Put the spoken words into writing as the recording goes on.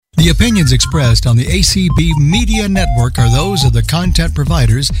The opinions expressed on the ACB Media Network are those of the content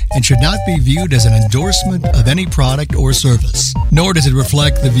providers and should not be viewed as an endorsement of any product or service. Nor does it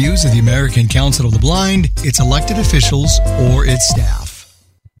reflect the views of the American Council of the Blind, its elected officials, or its staff.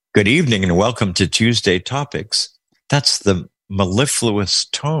 Good evening and welcome to Tuesday Topics. That's the mellifluous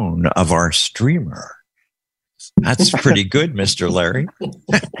tone of our streamer. That's pretty good, Mr. Larry.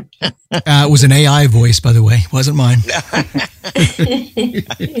 It was an AI voice, by the way. It wasn't mine.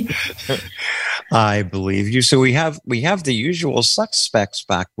 I believe you. So we have the usual suspects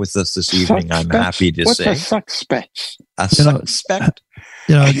back with us this evening. I'm happy to say. What's a suspect? A suspect?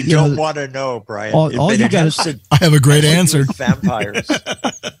 You don't want to know, Brian. All you got to. I have a great answer. Vampires.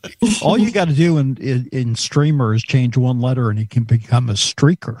 All you got to do in streamer is change one letter, and you can become a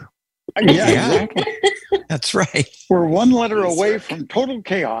streaker. Yeah, exactly. That's right. We're one letter away from total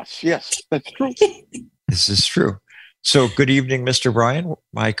chaos. Yes, that's true. This is true. So, good evening, Mr. Brian,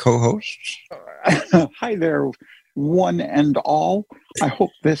 my co-host. Hi there, one and all. I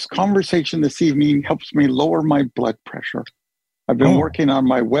hope this conversation this evening helps me lower my blood pressure. I've been working on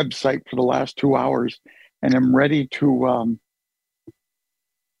my website for the last 2 hours, and I'm ready to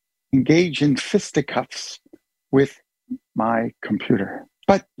engage in fisticuffs with my computer.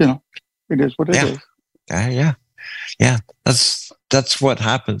 But, it is what it is. Yeah. That's what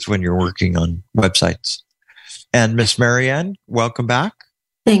happens when you're working on websites. And Miss Marianne, welcome back.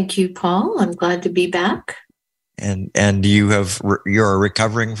 Thank you, Paul. I'm glad to be back. And you're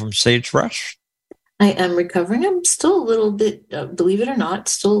recovering from stage rush? I am recovering. I'm still a little bit, believe it or not,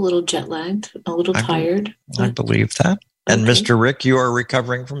 still a little jet lagged, a little tired. I believe that. And Okay. Mr. Rick, you are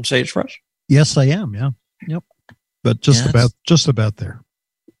recovering from stage rush? Yes, I am. Yeah. Yep. But just about there.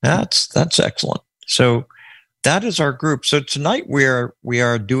 That's excellent. So that is our group. So tonight we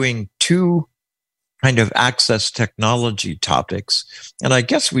are doing two kind of access technology topics, and I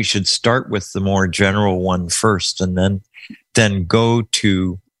guess we should start with the more general one first, and then go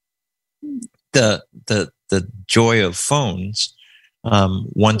to the joy of phones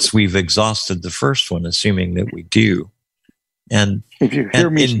once we've exhausted the first one, assuming that we do. And if you hear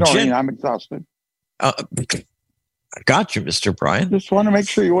me snoring, I'm exhausted. I got you, Mr. Brian. Just want to make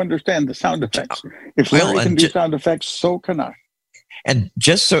sure you understand the sound effects. If Larry can do sound effects, so can I. And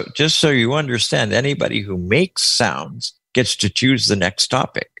just so you understand, anybody who makes sounds gets to choose the next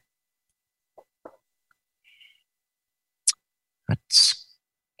topic. That's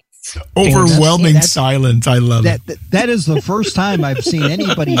overwhelming silence. I love it. That is the first time I've seen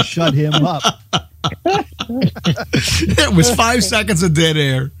anybody shut him up. It was 5 seconds of dead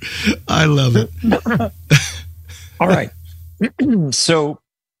air. I love it. All right. So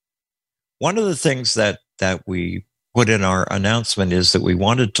one of the things that we put in our announcement is that we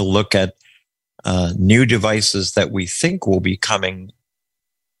wanted to look at new devices that we think will be coming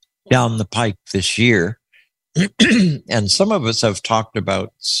down the pike this year. And some of us have talked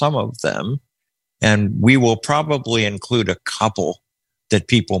about some of them, and we will probably include a couple that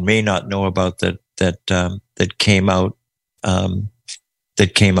people may not know about that came out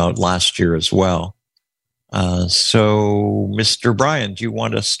last year as well. So, Mr. Brian, do you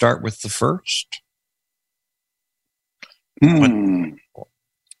want to start with the first?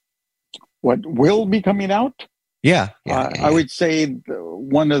 What will be coming out? Yeah. I would say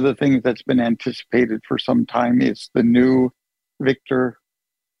one of the things that's been anticipated for some time is the new Victor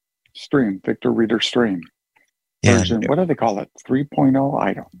Reader Stream version. What do they call it? 3.0?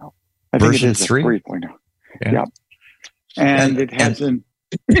 I don't know. I think it is 3.0. Yeah. And it hasn't.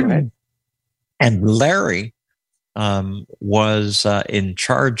 Go ahead. And Larry was in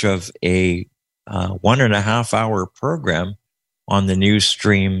charge of a 1.5 hour program on the new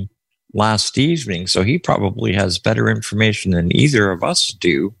stream last evening. So he probably has better information than either of us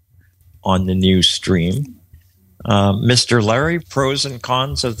do on the new stream. Mr. Larry, pros and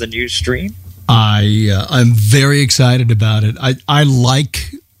cons of the new stream? I'm very excited about it. I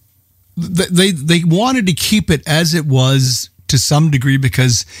like they wanted to keep it as it was to some degree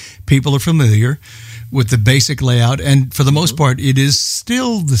because people are familiar with the basic layout, and for the most part it is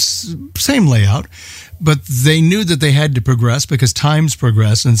still the same layout, but they knew that they had to progress because times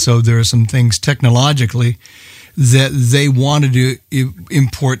progress, and so there are some things technologically that they wanted to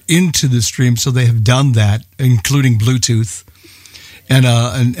import into the stream, so they have done that, including Bluetooth and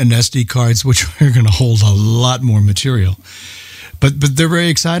SD cards, which are going to hold a lot more material. But they're very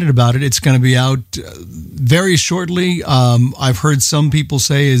excited about it. It's going to be out very shortly. I've heard some people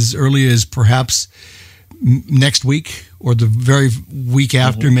say as early as perhaps next week or the very week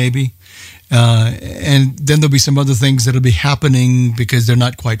after, maybe. And then there'll be some other things that'll be happening because they're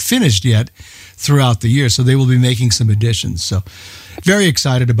not quite finished yet throughout the year. So they will be making some additions. So very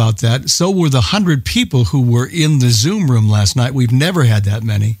excited about that. So were the 100 people who were in the Zoom room last night. We've never had that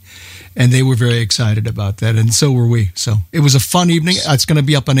many. And they were very excited about that. And so were we. So it was a fun evening. It's going to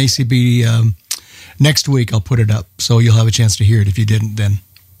be up on ACB next week. I'll put it up. So you'll have a chance to hear it if you didn't then.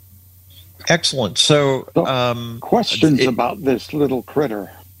 Excellent. So questions about this little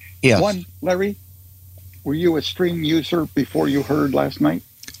critter. Yes. One, Larry, were you a Stream user before you heard last night?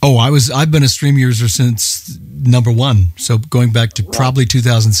 Oh, I've been a Stream user since number one. So going back to probably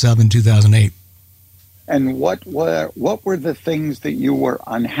 2007, 2008. And what were the things that you were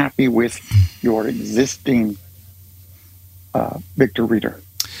unhappy with your existing Victor Reader?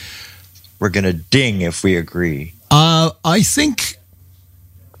 We're going to ding if we agree. I think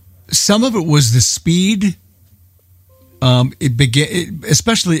some of it was the speed.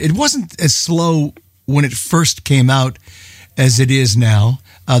 It wasn't as slow when it first came out as it is now.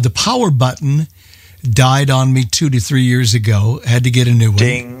 The power button died on me 2 to 3 years ago. Had to get a new one.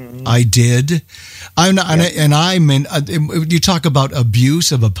 Ding. I did. You talk about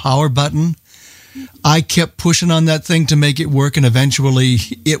abuse of a power button. I kept pushing on that thing to make it work, and eventually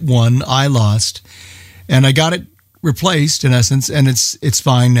it won. I lost, and I got it replaced in essence, and it's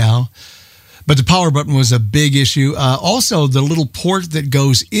fine now. But the power button was a big issue. Also, the little port that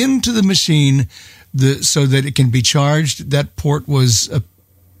goes into the machine, so that it can be charged. That port was a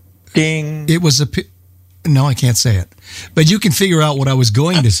ding. It was no, I can't say it, but you can figure out what I was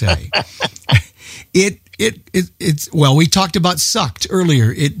going to say. It's well, we talked about sucked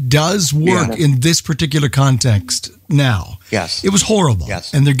earlier. It does work in this particular context now. Yes, it was horrible.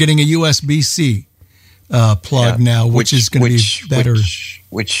 Yes, and they're getting a USB-C plug now, which is going to be better.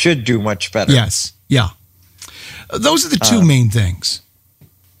 Which should do much better. Yes, yeah. Those are the two main things.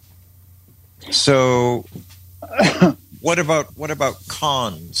 So, what about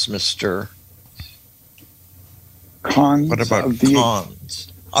cons, Mr.? Cons. What about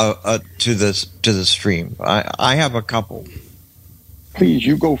cons to the stream? I have a couple. Please,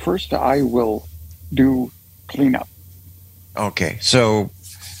 you go first. I will do cleanup. Okay, so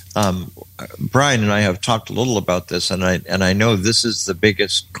Brian and I have talked a little about this, and I know this is the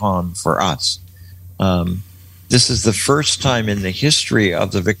biggest con for us. This is the first time in the history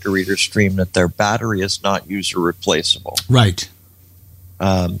of the Victor Reader stream that their battery is not user replaceable. Right.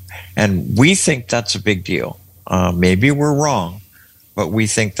 And we think that's a big deal. Maybe we're wrong, but we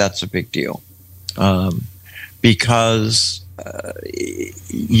think that's a big deal. Because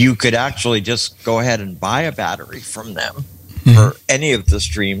you could actually just go ahead and buy a battery from them for any of the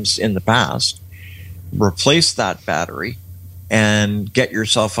streams in the past, replace that battery, and get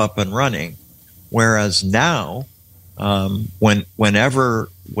yourself up and running. Whereas now, whenever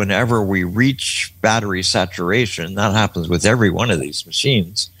we reach battery saturation, that happens with every one of these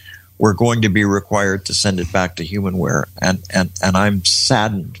machines, we're going to be required to send it back to Humanware. And I'm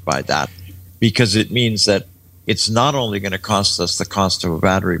saddened by that, because it means that it's not only going to cost us the cost of a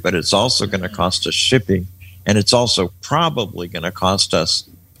battery, but it's also going to cost us shipping. And it's also probably going to cost us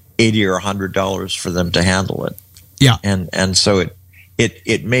 $80 or $100 for them to handle it. Yeah. And so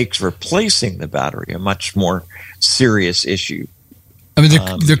it makes replacing the battery a much more serious issue. I mean,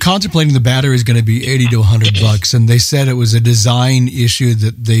 they're contemplating the battery is going to be $80 to $100, and they said it was a design issue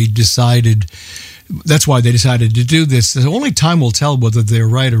that they decided. That's why they decided to do this. The only time will tell whether they're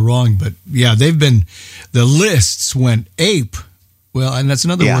right or wrong. But yeah, the lists went ape. Well, and that's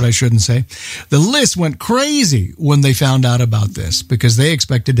another word I shouldn't say. The list went crazy when they found out about this, because they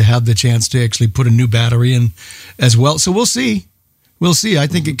expected to have the chance to actually put a new battery in as well. So we'll see. We'll see. I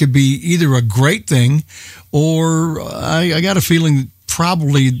think it could be either a great thing, or I got a feeling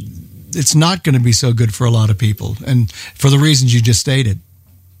probably it's not going to be so good for a lot of people, and for the reasons you just stated.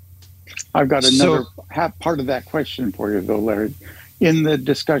 I've got another half part of that question for you, though, Larry. In the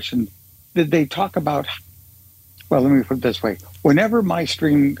discussion, did they talk about, well, let me put it this way. Whenever my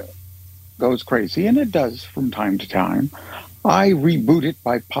stream goes crazy, and it does from time to time, I reboot it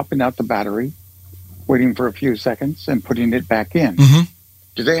by popping out the battery, waiting for a few seconds, and putting it back in. Mm-hmm.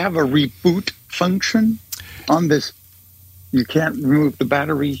 Do they have a reboot function on this? You can't remove the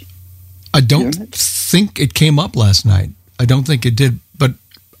battery. I don't think it came up last night. I don't think it did, but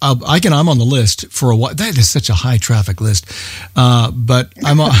I'm on the list for a while. That is such a high traffic list. But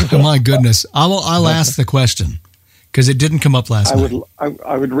my goodness, I'll ask the question, because it didn't come up last night.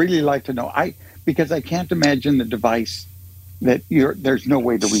 I would really like to know. Because I can't imagine the device that there's no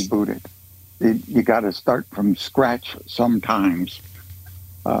way to reboot it. You got to start from scratch sometimes.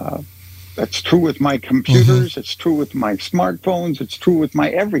 That's true with my computers. Mm-hmm. It's true with my smartphones. It's true with my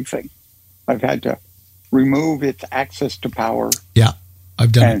everything. I've had to remove its access to power. Yeah,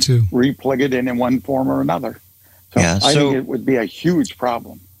 I've done it too. Replug it in one form or another. So I think it would be a huge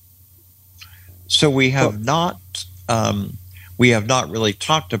problem. So we have not really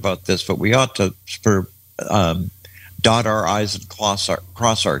talked about this, but we ought to dot our I's and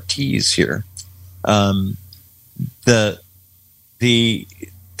cross our T's here.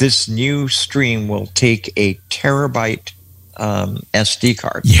 This new stream will take a terabyte SD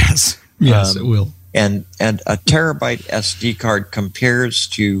card. Yes, it will. And a terabyte SD card compares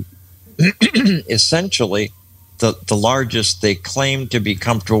to essentially the largest they claimed to be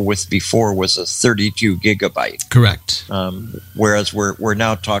comfortable with before was a 32 gigabyte. Correct. Whereas we're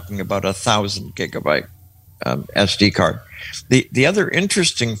now talking about 1,000 gigabyte SD card. The other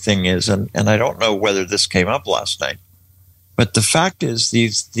interesting thing is, and I don't know whether this came up last night, but the fact is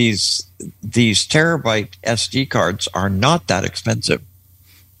these terabyte SD cards are not that expensive.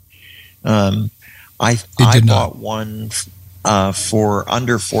 I bought one for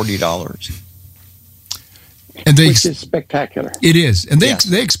under $40. And which is spectacular. It is. And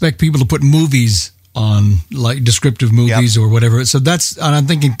they expect people to put movies on, like descriptive movies or whatever. So and I'm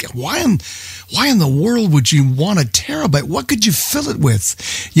thinking, why in the world would you want a terabyte? What could you fill it with?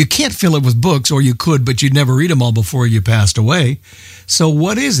 You can't fill it with books, or you could, but you'd never read them all before you passed away. So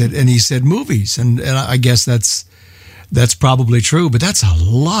what is it? And he said movies. And I guess that's probably true, but that's a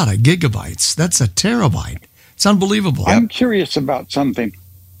lot of gigabytes. That's a terabyte. It's unbelievable. I'm curious about something.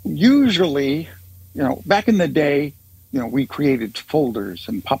 Usually, back in the day, we created folders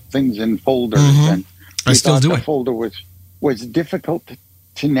and popped things in folders, and I still do it. Folder was difficult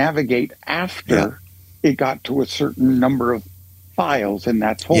to navigate after it got to a certain number of files in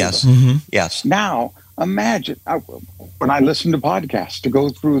that folder. Yes. Yes. Now, imagine when I listen to podcasts, to go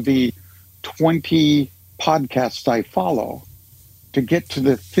through the 20 podcasts I follow, to get to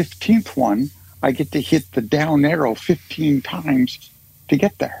the 15th one, I get to hit the down arrow 15 times to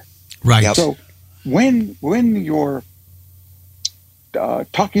get there. Right. Yep. So when your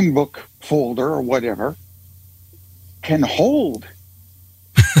talking book folder or whatever can hold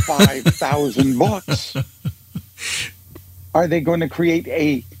 5,000 books, are they going to create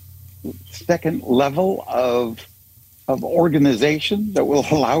a second level of organization that will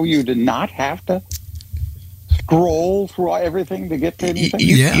allow you to not have to scroll through everything to get to anything?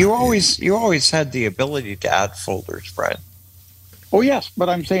 You always had the ability to add folders, Brian. Oh yes, but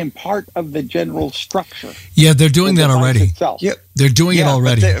I'm saying part of the general structure. Yeah, they're doing that already. Yeah, they're doing it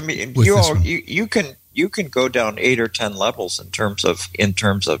already. You can go down 8 or 10 levels in terms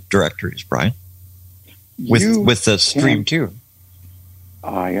of directories, Brian. With the stream too.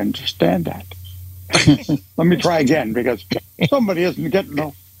 I understand that. Let me try again, because somebody isn't getting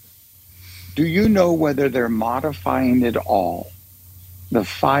no. Do you know whether they're modifying at all the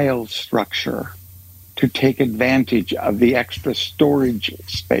file structure to take advantage of the extra storage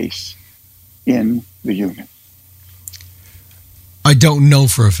space in the unit? I don't know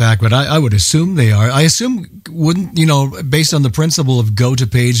for a fact, but I would assume they are. I assume, based on the principle of go to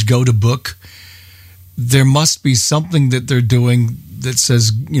page, go to book, there must be something that they're doing that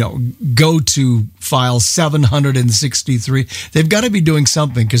says, go to file 763. They've got to be doing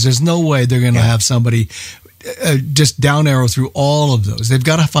something, because there's no way they're going to have somebody just down arrow through all of those. They've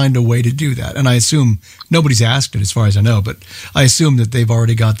got to find a way to do that. And I assume nobody's asked it as far as I know, but I assume that they've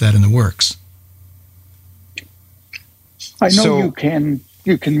already got that in the works. I know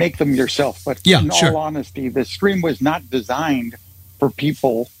you can make them yourself, but all honesty, the stream was not designed for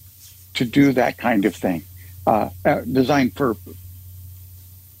people to do that kind of thing. Designed for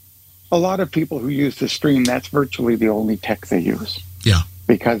a lot of people who use the stream, that's virtually the only tech they use. Yeah.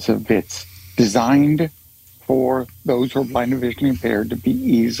 Because of it's designed for those who are blind and visually impaired to be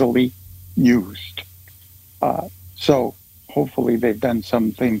easily used. So hopefully they've done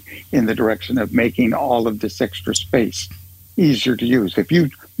something in the direction of making all of this extra space easier to use. If you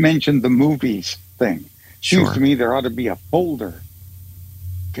mentioned the movies thing, seems to me there ought to be a folder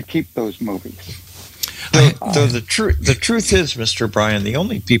to keep those movies. Though the truth is, Mr. Brian, the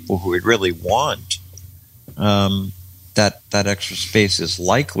only people who would really want that extra space is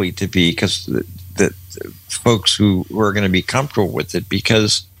likely to be because the folks who are going to be comfortable with it,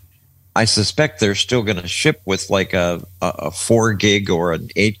 because I suspect they're still going to ship with like a 4 gig or an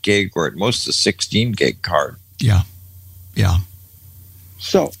 8 gig or at most a 16 gig card. Yeah.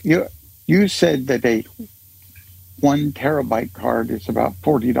 So you said that a 1 terabyte card is about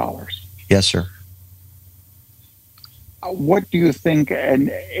 $40. Yes, sir. What do you think an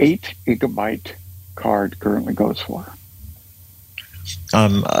 8 gigabyte card currently goes for?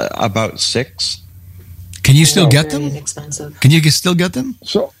 About $6. Can you still get them? Inexpensive. Can you still get them?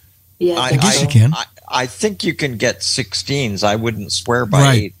 So Yeah, I guess you can. I think you can get 16s. I wouldn't swear by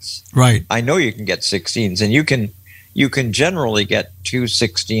Right. 8s. Right. I know you can get 16s, and you can generally get 2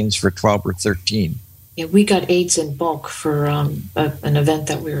 16s for 12 or 13. Yeah, we got 8s in bulk for an event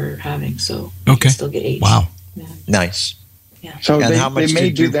that we were having, so you Okay. can still get 8s. Wow. Yeah. Nice. So And they, how much they may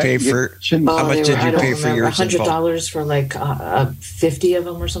did do you that. pay for? shouldn't- How much did you pay for yours in bulk? $100 for like 50 of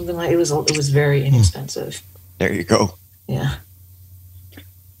them or something like. It was very inexpensive. There you go. Yeah.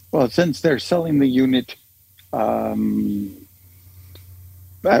 Well, since they're selling the unit at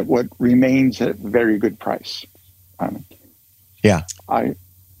what remains a very good price. Yeah. I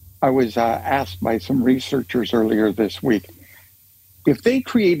was asked by some researchers earlier this week, if they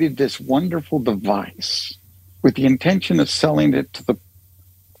created this wonderful device with the intention of selling it to the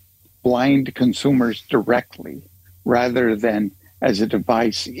blind consumers directly, rather than as a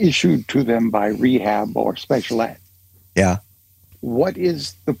device issued to them by rehab or special ed. Yeah. What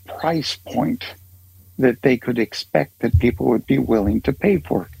is the price point that they could expect that people would be willing to pay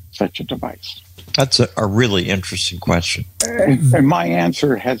for such a device? That's a really interesting question. And my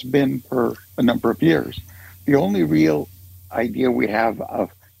answer has been for a number of years. The only real idea we have of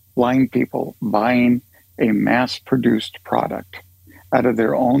blind people buying a mass-produced product out of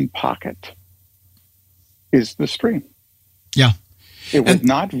their own pocket is the stream. Yeah. It was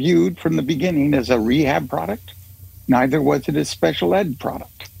not viewed from the beginning as a rehab product. Neither was it a special ed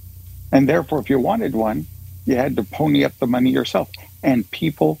product. And therefore, if you wanted one, you had to pony up the money yourself. And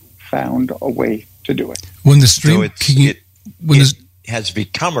people found a way to do it. When the stream So it has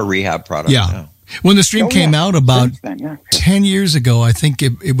become a rehab product Yeah. now. when the stream came out about Since then, yeah. 10 years ago, I think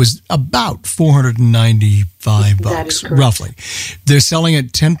it was about $495 That is correct. roughly. They're selling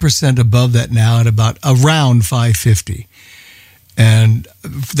it 10% above that now at about around $550. And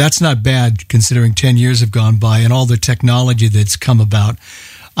that's not bad considering 10 years have gone by and all the technology that's come about.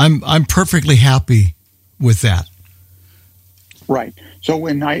 I'm perfectly happy with that. Right. So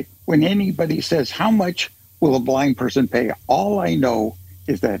when anybody says, how much will a blind person pay? All I know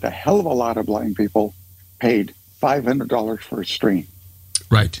is that a hell of a lot of blind people paid $500 for a stream.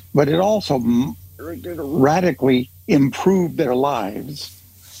 Right. But it also radically improved their lives,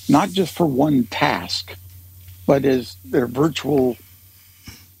 not just for one task, but as their virtual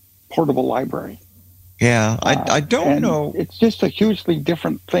portable library. Yeah, I don't know. It's just a hugely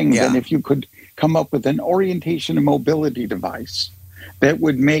different thing Yeah. than if you could come up with an orientation and mobility device that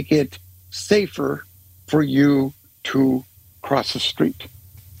would make it safer for you to cross the street.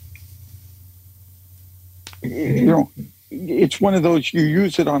 You know, it's one of those you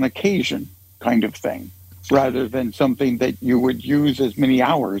use it on occasion kind of thing, rather than something that you would use as many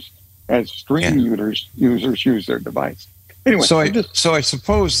hours as stream users use their device. Anyway, So I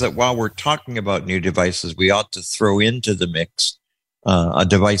suppose that while we're talking about new devices, we ought to throw into the mix a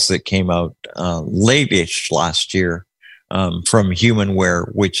device that came out late-ish last year from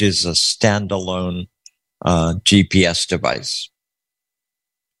HumanWare, which is a standalone GPS device.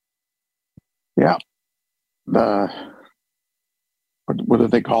 yeah. What are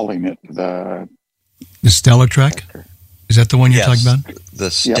they calling it? The Stellar Trek? Is that the one you're talking about?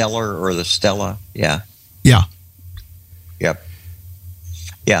 The Stellar or the Stella. Yeah. Yeah. Yep.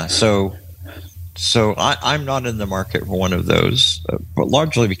 Yeah. So I'm not in the market for one of those, but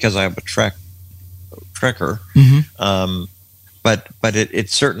largely because I have a Trekker. Mm-hmm. But it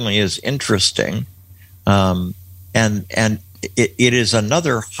certainly is interesting, and it is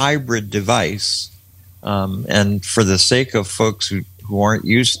another hybrid device. And for the sake of folks who aren't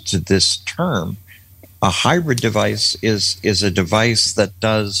used to this term, a hybrid device is a device that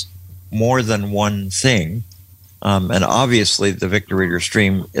does more than one thing. And obviously, the Victor Reader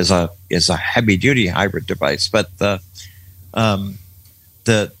Stream is a heavy duty hybrid device, but the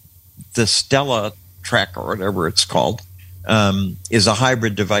Stella Trek or whatever it's called is a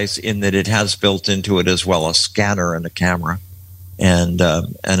hybrid device in that it has built into it as well a scanner and a camera and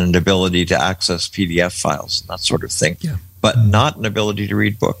an ability to access PDF files and that sort of thing, but not an ability to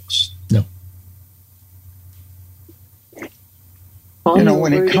read books. No. Well, You know, you're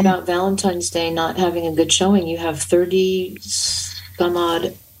when it worried comes- about Valentine's Day not having a good showing. You have 30 some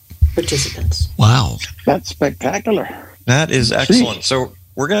odd participants. Wow. That's spectacular. That is excellent. So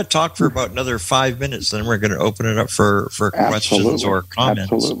we're going to talk for about another 5 minutes, and then we're going to open it up for questions or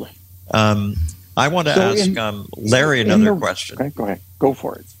comments. Absolutely. I want to ask Larry another question. Okay, go ahead. Go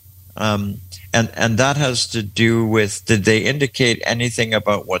for it. And that has to do with, did they indicate anything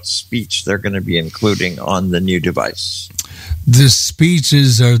about what speech they're going to be including on the new device? The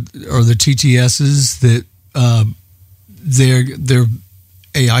speeches are the TTSs that they're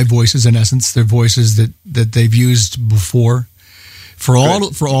AI voices in essence. They're voices that they've used before for all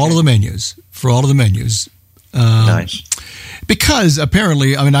of the menus. Nice. Because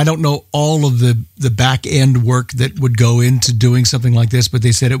apparently, I mean, I don't know all of the back end work that would go into doing something like this, but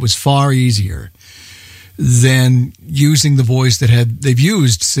they said it was far easier than using the voice that they've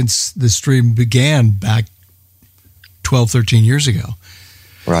used since the stream began back 12, 13 years ago.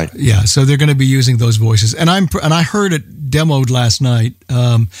 Right. Yeah. So they're going to be using those voices, and I heard it demoed last night,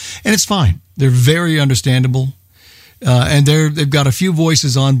 and it's fine. They're very understandable, and they've got a few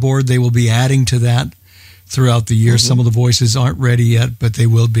voices on board. They will be adding to that throughout the year. Some of the voices aren't ready yet, but they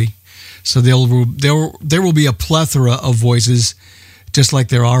will be. So there will be a plethora of voices, just like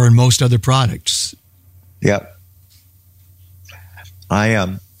there are in most other products. Yeah.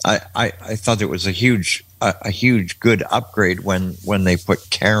 I thought it was a huge good upgrade when they put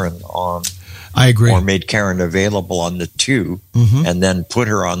Karen on. I agree. Or made Karen available on the 2 and then put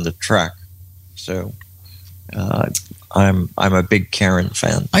her on the Trek. So I'm a big Karen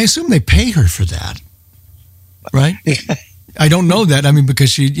fan. I assume they pay her for that. Right? I don't know that. I mean,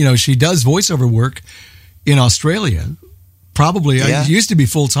 because she does voiceover work in Australia. Probably. It used to be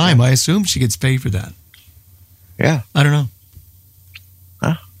full time. I assume she gets paid for that. Yeah. I don't know.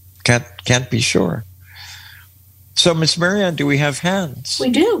 Huh? Can't be sure. So, Miss Marianne, do we have hands? We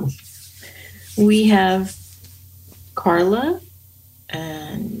do. We have Carla,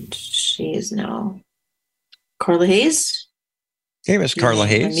 and she is now Carla Hayes. Hey, Miss Carla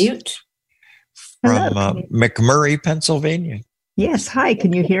Hayes. Mute. From McMurray, Pennsylvania. Yes. Hi.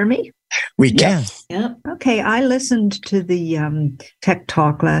 Can you hear me? We can. Yeah. Okay. I listened to the Tech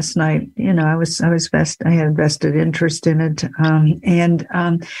Talk last night. You know, I had vested interest in it, and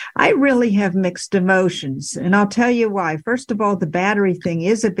I really have mixed emotions, and I'll tell you why. First of all, the battery thing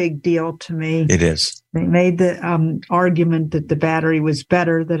is a big deal to me. It is. They made the argument that the battery was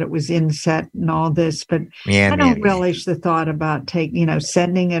better, that it was inset and all this, but I don't relish the thought about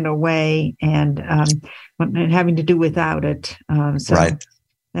sending it away and having to do without it. Right.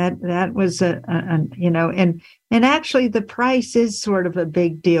 That was and actually the price is sort of a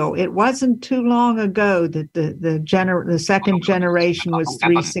big deal. It wasn't too long ago that the second generation was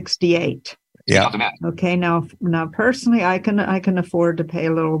 $368. Yeah. Okay. Now personally, I can afford to pay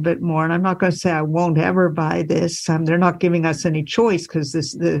a little bit more, and I'm not going to say I won't ever buy this. They're not giving us any choice because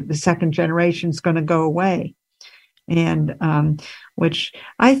the second generation is going to go away. And which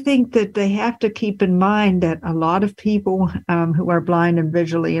I think that they have to keep in mind that a lot of people who are blind and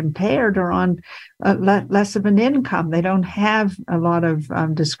visually impaired are on less of an income. They don't have a lot of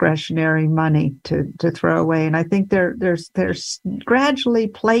discretionary money to throw away. And I think they're gradually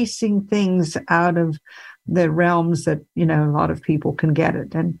placing things out of the realms that, a lot of people can get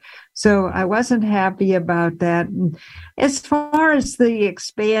it. And so I wasn't happy about that. And as far as the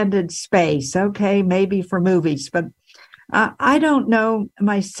expanded space, okay, maybe for movies, but I don't know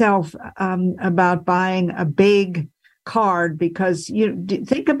myself about buying a big card, because you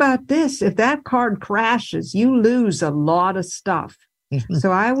think about this. If that card crashes, you lose a lot of stuff.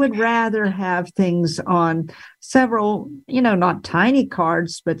 So I would rather have things on several, not tiny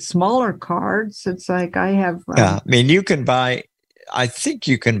cards, but smaller cards. It's like I have. I think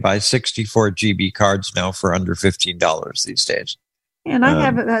you can buy 64 GB cards now for under $15 these days. And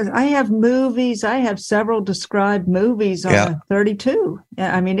I have movies. I have several described movies on a 32.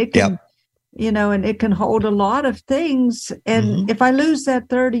 I mean, it can, and it can hold a lot of things. And if I lose that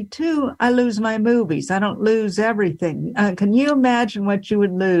 32, I lose my movies. I don't lose everything. Can you imagine what you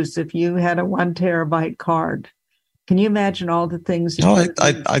would lose if you had a 1 terabyte card? Can you imagine all the things?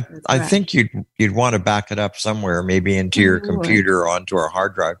 I think you'd want to back it up somewhere, maybe into your computer or onto a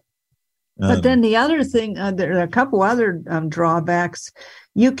hard drive. But then the other thing, there are a couple other drawbacks.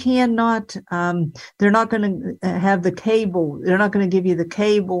 You cannot, they're not going to have the cable. They're not going to give you the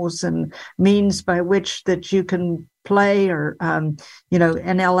cables and means by which that you can play or,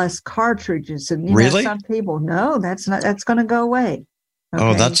 NLS cartridges. And really? Some people, no, that's going to go away. Okay?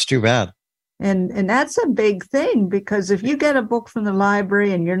 Oh, that's too bad. And that's a big thing, because if you get a book from the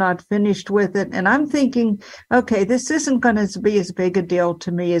library and you're not finished with it, and I'm thinking, okay, this isn't going to be as big a deal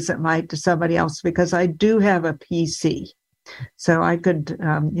to me as it might to somebody else, because I do have a PC. So I could,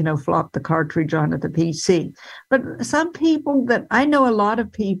 flop the cartridge onto the PC. But some people I know a lot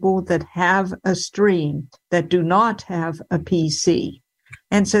of people that have a stream that do not have a PC.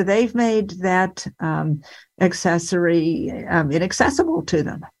 And so they've made that accessory inaccessible to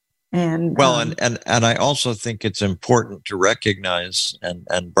them. And I also think it's important to recognize,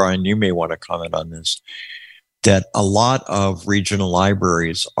 and Brian, you may want to comment on this, that a lot of regional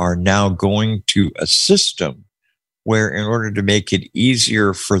libraries are now going to a system where, in order to make it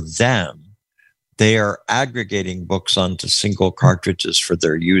easier for them, they are aggregating books onto single cartridges for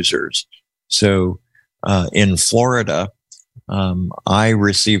their users. So in Florida, I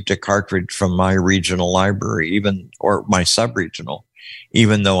received a cartridge from my regional library, or my sub-regional,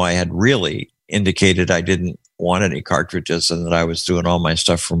 even though I had really indicated I didn't want any cartridges and that I was doing all my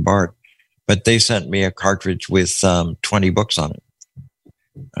stuff from BART. But they sent me a cartridge with 20 books on it.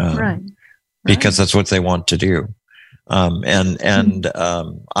 Right. Because that's what they want to do. And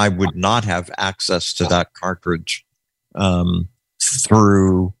I would not have access to that cartridge through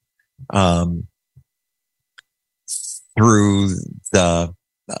the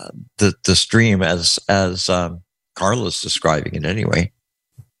stream as Carla's describing it anyway.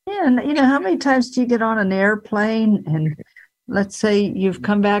 Yeah, and how many times do you get on an airplane and let's say you've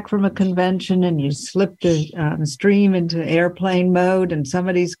come back from a convention and you slip the stream into airplane mode and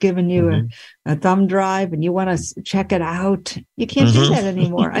somebody's given you a thumb drive and you want to check it out. You can't do that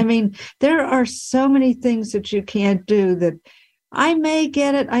anymore. I mean, there are so many things that you can't do that I may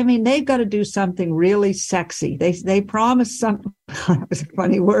get it. I mean, they've got to do something really sexy. They promise something. That was a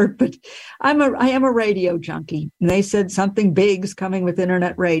funny word, but I am a radio junkie. And they said something big's coming with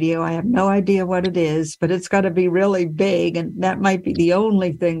internet radio. I have no idea what it is, but it's got to be really big. And that might be the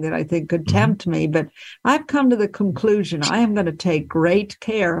only thing that I think could tempt me. But I've come to the conclusion I am going to take great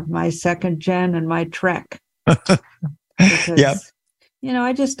care of my second gen and my Trek. Yep.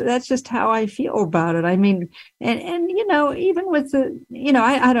 That's just how I feel about it. I mean, and even with the,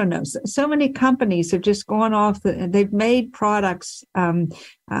 I don't know. So many companies have just gone off they've made products,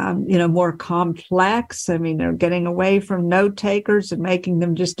 more complex. I mean, they're getting away from note takers and making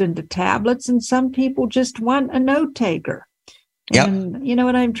them just into tablets. And some people just want a note taker. Yep. And you know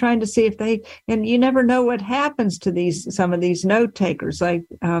what I'm trying to see and you never know what happens to some of these note takers, like,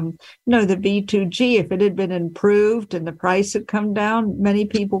 the V2G, if it had been improved and the price had come down, many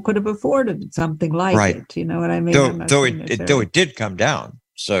people could have afforded something like it. You know what I mean? Though it did come down.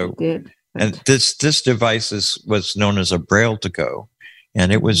 So, it did. And this device was known as a Braille to Go,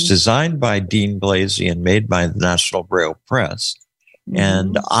 and it was designed by Dean Blasey and made by the National Braille Press.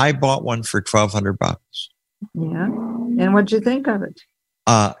 And I bought one for $1,200. Yeah. And what'd you think of it?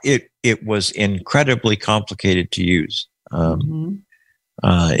 It was incredibly complicated to use. It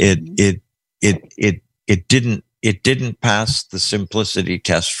didn't pass the simplicity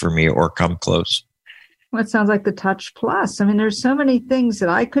test for me or come close. Well, it sounds like the Touch Plus. I mean, there's so many things that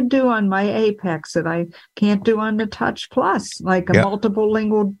I could do on my Apex that I can't do on the Touch Plus, like multiple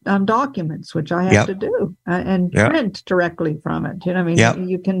lingual documents, which I have to do and print directly from it. You know what I mean?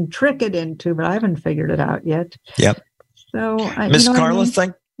 You can trick it into, but I haven't figured it out yet. Yep. So, Miss Carla,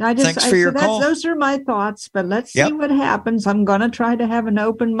 thanks for your call. Those are my thoughts, but let's see what happens. I'm going to try to have an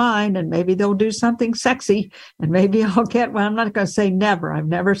open mind, and maybe they'll do something sexy, and maybe I'll get one. I'm not going to say never. I've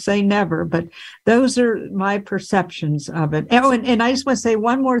never say never, but those are my perceptions of it. Oh, and I just want to say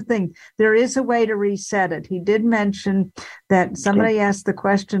one more thing. There is a way to reset it. He did mention that somebody asked the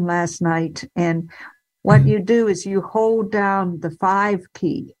question last night, and what you do is you hold down the 5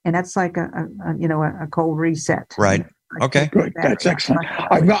 key, and that's like a cold reset. Right. Okay. Good. That's excellent.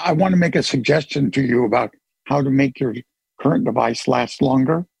 I want to make a suggestion to you about how to make your current device last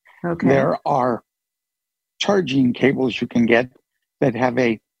longer. Okay. There are charging cables you can get that have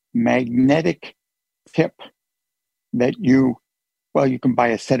a magnetic tip that you can buy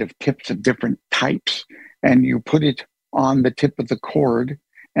a set of tips of different types, and you put it on the tip of the cord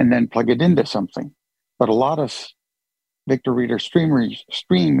and then plug it into something. But a lot of Victor Reader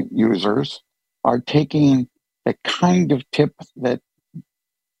Stream users are taking the kind of tip that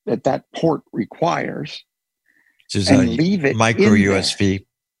port requires, and leave it micro USB.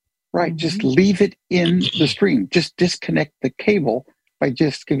 Right, just leave it in the stream. Just disconnect the cable by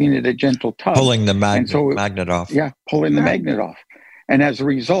just giving it a gentle tug, pulling the magnet off. Yeah, pulling the magnet off, and as a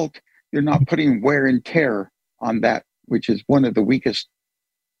result, you're not putting wear and tear on that, which is one of the weakest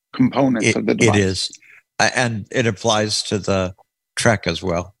components of the device. It is, and it applies to the Trek as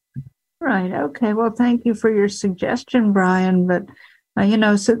well. Right. Okay. Well, thank you for your suggestion, Brian. But,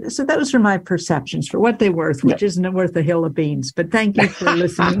 so those are my perceptions for what they're worth, which isn't worth a hill of beans. But thank you for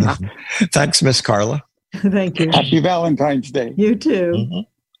listening. Thanks, Miss Carla. Thank you. Happy Valentine's Day. You too.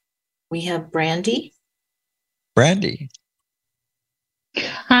 We have Brandy. Brandy.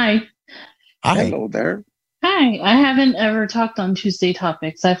 Hi. Hello there. Hi. I haven't ever talked on Tuesday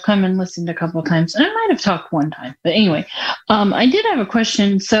Topics. I've come and listened a couple of times, and I might have talked one time. But anyway, I did have a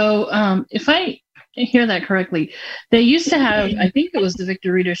question. So if I hear that correctly, they used to have, I think it was the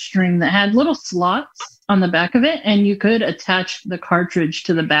Victor Reader Stream that had little slots on the back of it, and you could attach the cartridge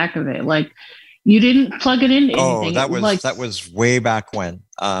to the back of it. Like You didn't plug it into anything. Oh, that was way back when.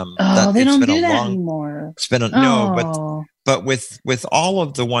 They don't do that anymore. It's been but with all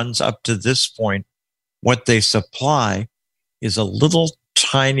of the ones up to this point, what they supply is a little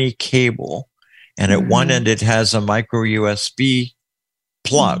tiny cable, and at one end it has a micro USB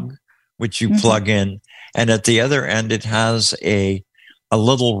plug, which you plug in, and at the other end it has a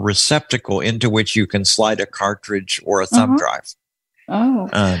little receptacle into which you can slide a cartridge or a thumb drive. Oh.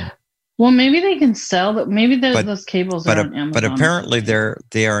 Well, maybe they can sell that. Maybe those cables are on Amazon. But apparently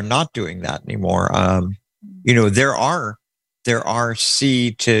they are not doing that anymore. There are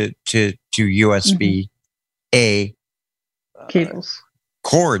C to USB A cables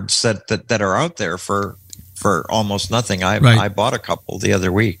cords that are out there for almost nothing. I bought a couple the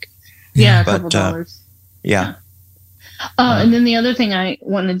other week. Yeah, a couple dollars. Yeah. And then the other thing I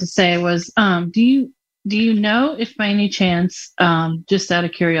wanted to say was, do you know if by any chance, just out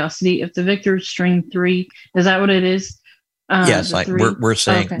of curiosity, if the Victor Stream 3, is that what it is? Yes, we're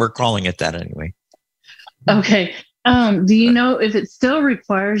saying, we're calling it that anyway. Okay. Do you know if it still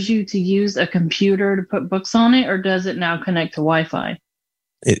requires you to use a computer to put books on it, or does it now connect to Wi-Fi?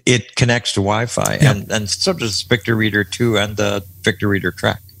 It connects to Wi-Fi, and so does Victor Reader 2 and the Victor Reader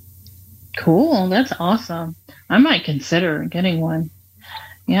Track. Cool. That's awesome. I might consider getting one.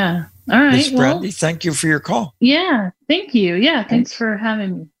 Yeah. All right. Ms. Bradley, thank you for your call. Yeah. Thank you. Yeah. Thanks for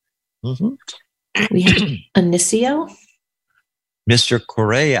having me. We have Anicio. Mr.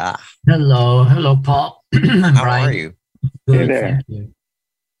 Correa. Hello, Paul. How are you? Good, thank you.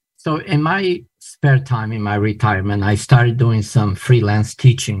 So in my spare time, in my retirement, I started doing some freelance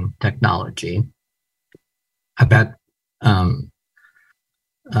teaching technology about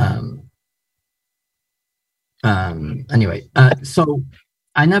anyway, so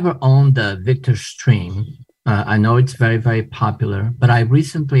I never owned the Victor Stream. I know it's very, very popular, but I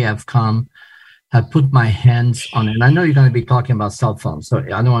recently have put my hands on it. And I know you're going to be talking about cell phones, so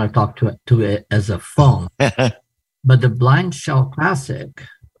I don't want to talk to it as a phone. But the Blind Shell Classic,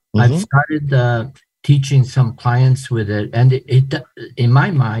 I've started teaching some clients with it, and it in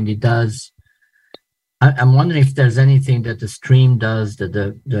my mind, it does. I'm wondering if there's anything that the Stream does that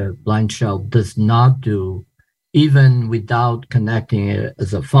the Blind Shell does not do, even without connecting it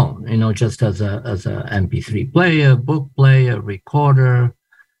as a phone, just as a MP3 player, book player, recorder,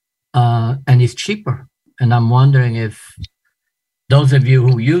 and it's cheaper. And I'm wondering if those of you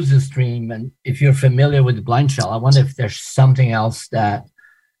who use the Stream, and if you're familiar with the Blind Shell, I wonder if there's something else that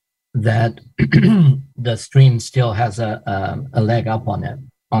the Stream still has a leg up on it,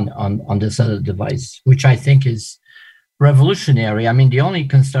 on this other device, which I think is revolutionary. I mean, the only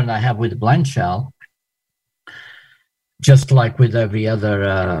concern I have with the Blind Shell, just like with every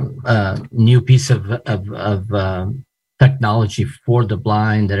other new piece of technology for the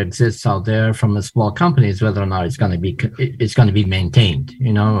blind that exists out there from a small company, is whether or not it's going to be maintained,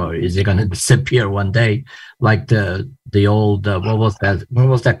 or is it going to disappear one day, like the old what was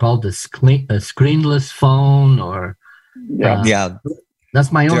that called, the screenless phone, or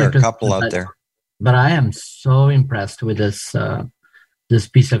that's my only. There are a couple out there, but I am so impressed with this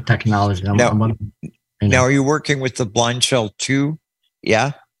piece of technology. Now, are you working with the Blind Shell 2?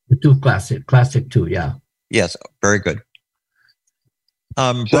 Yeah? The 2 Classic 2, yeah. Yes, very good.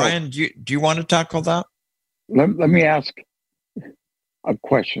 Brian, do you want to tackle that? Let me ask a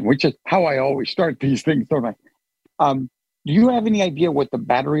question, which is how I always start these things, don't I? Do you have any idea what the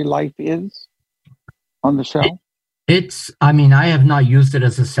battery life is on the Shell? I have not used it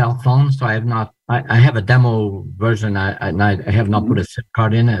as a cell phone, so I have not. I have a demo version. I have not put a SIM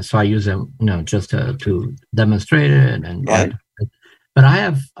card in it, so I use it, just to demonstrate it. But I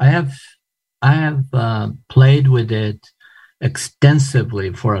have played with it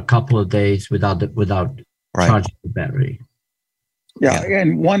extensively for a couple of days without charging the battery. Yeah,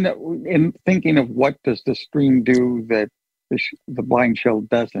 and in thinking of what does the Stream do that the Blind Shell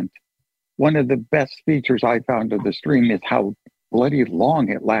doesn't. One of the best features I found of the Stream is how bloody long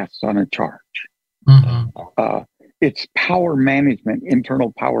it lasts on a charge. Its power management,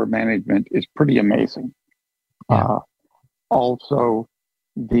 internal power management, is pretty amazing. Also,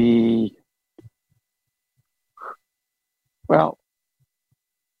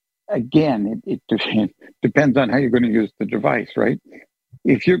 again, it depends on how you're going to use the device, right?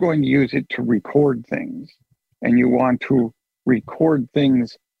 If you're going to use it to record things, and you want to record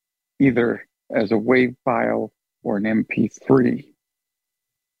things either as a WAV file or an MP3,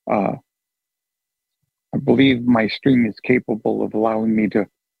 I believe my Stream is capable of allowing me to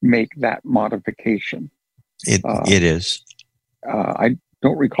make that modification. It is. I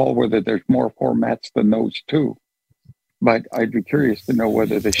don't recall whether there's more formats than those two. but I'd be curious to know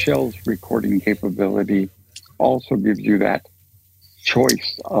whether the Shell's recording capability also gives you that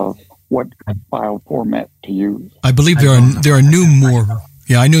choice of what file format to use. I believe there are more.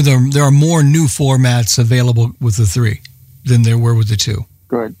 Yeah, I knew there are more new formats available with the 3 than there were with the 2.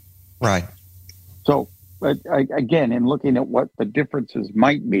 Good. Right. So, again, in looking at what the differences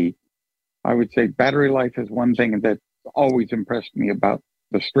might be, I would say battery life is one thing that always impressed me about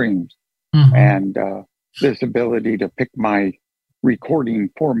the streams. Mm-hmm. And this ability to pick my recording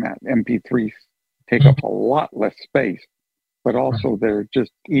format. MP3s take up a lot less space, but also they're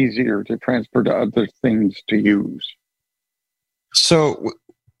just easier to transfer to other things to use. So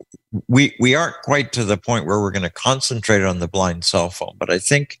we aren't quite to the point where we're going to concentrate on the blind cell phone, but I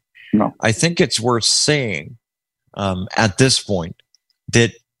think it's worth saying at this point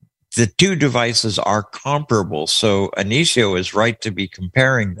that the 2 devices are comparable. So Anicio is right to be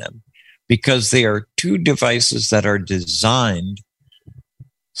comparing them because they are 2 devices that are designed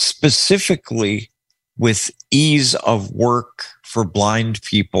specifically with ease of work for blind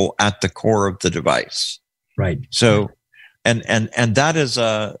people at the core of the device. Right. So, and that is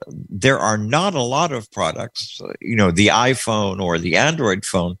there are not a lot of products, the iPhone or the Android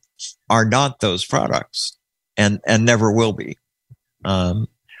phone are not those products and never will be,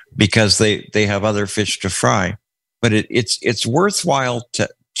 because they have other fish to fry. But it's worthwhile to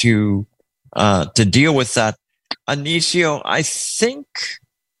deal with that. Anicio, I think,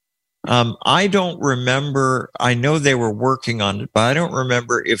 I don't remember. I know they were working on it, but I don't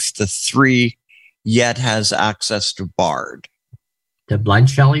remember if the 3 yet has access to Bard. The blind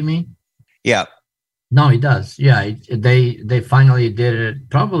shell, you mean? Yeah. No, it does. Yeah, they finally did it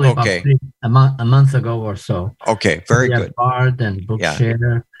probably about a month ago or so. Okay, very good. Bard and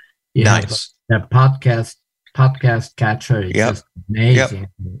Bookshare. Yeah. Nice. Their podcast catcher is just amazing.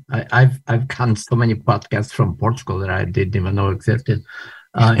 Yep. I've gotten so many podcasts from Portugal that I didn't even know existed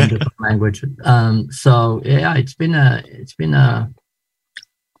in different language. So yeah, it's been a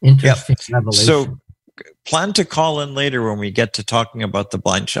interesting revelation. So plan to call in later when we get to talking about the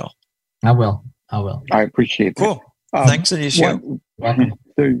blind shell. I will. I appreciate that. Cool. Thanks, Anicio.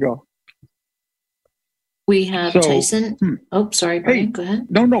 There you go. We have Tyson. Oh, sorry, Brian. Go ahead.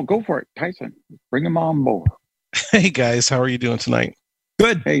 No, go for it. Tyson, bring him on board. Hey, guys. How are you doing tonight?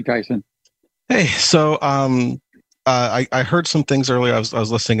 Good. Hey, Tyson. Hey, so I heard some things earlier. I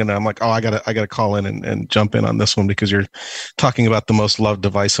was listening, and I'm like, I gotta call in and jump in on this one because you're talking about the most loved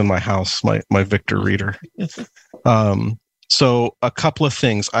device in my house, my Victor Reader. So a couple of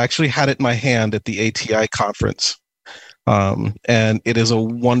things. I actually had it in my hand at the ATI conference, and it is a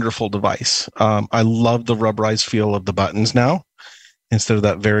wonderful device. I love the rubberized feel of the buttons now, instead of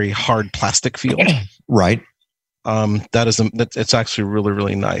that very hard plastic feel. Right. It's actually really,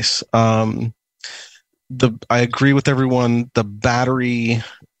 really nice. I agree with everyone. The battery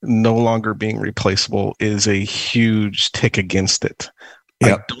no longer being replaceable is a huge tick against it.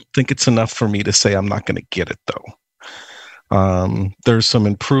 Yep. I don't think it's enough for me to say I'm not going to get it, though. There's some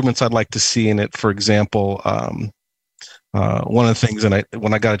improvements I'd like to see in it. For example, one of the things, and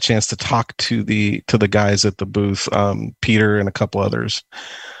when I got a chance to talk to the guys at the booth, Peter and a couple others,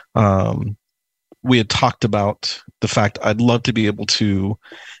 we had talked about the fact I'd love to be able to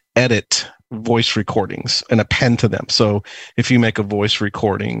edit voice recordings and append to them. So if you make a voice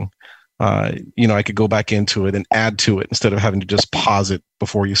recording, I could go back into it and add to it instead of having to just pause it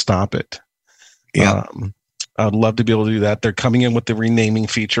before you stop it. Yeah. I'd love to be able to do that. They're coming in with the renaming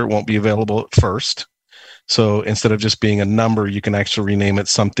feature. It won't be available at first. So instead of just being a number, you can actually rename it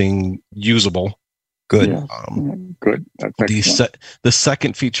something usable. Good. Yeah. Good. That's the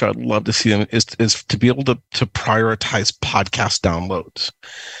second feature I'd love to see them is to be able to prioritize podcast downloads.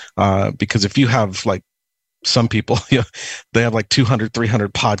 Because if you have like some people, they have like 200,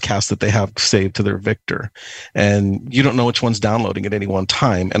 300 podcasts that they have saved to their Victor, and you don't know which one's downloading at any one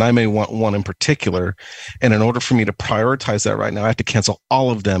time. And I may want one in particular. And in order for me to prioritize that right now, I have to cancel all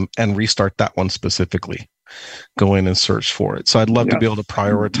of them and restart that one specifically. Go in and search for it. So I'd love to be able to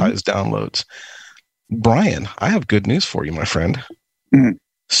prioritize downloads. Brian, I have good news for you, my friend. Mm.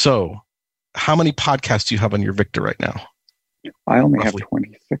 So how many podcasts do you have on your Victor right now? I only have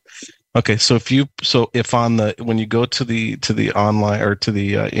 26. Okay, so when you go to the online or to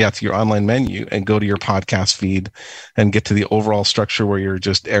your online menu and go to your podcast feed and get to the overall structure where you're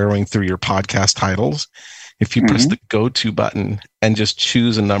just arrowing through your podcast titles, if you press the go to button and just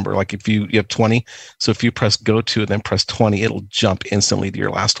choose a number, like if you have 20, so if you press go to and then press 20, it'll jump instantly to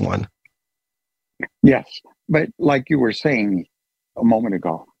your last one. Yes, but like you were saying a moment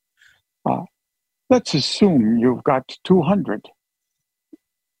ago, let's assume you've got 200.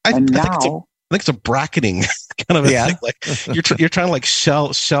 I think it's a bracketing. kind of a thing. Like you're trying to like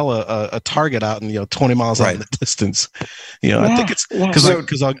shell a target out and 20 miles out in the distance. I think it's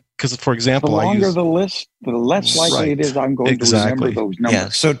because for example, the longer the list, the less likely it is I'm going to remember those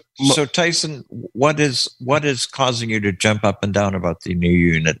numbers. Yeah. So Tyson, what is causing you to jump up and down about the new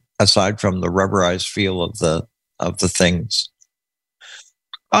unit aside from the rubberized feel of the things?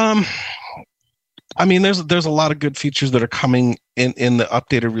 I mean, there's a lot of good features that are coming in the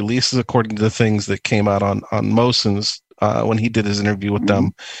updated releases, according to the things that came out on Mosen's when he did his interview with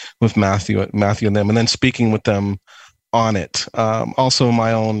them, with Matthew and them, and then speaking with them on it. Also,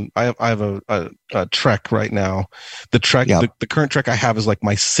 my own, I have a Trek right now. The Trek, the current Trek I have is like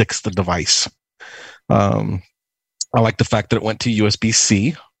my 6th device. I like the fact that it went to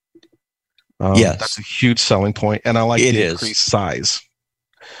USB-C. Yes, that's a huge selling point, and I like the increased size.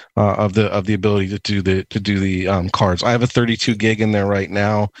 Of the ability to do the cards. I have a 32 gig in there right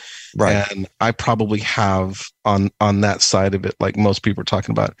now, and I probably have on that side of it, like most people are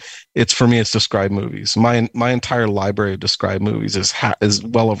talking about. It's for me, it's Describe Movies. My entire library of Describe Movies is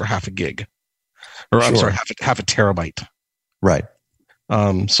well over half a gig, or I'm sorry, half a terabyte. Right.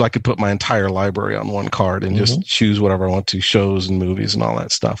 So I could put my entire library on one card and just choose whatever I want to, shows and movies and all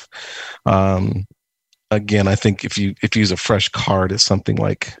that stuff. Again, I think if you use a fresh card, it's something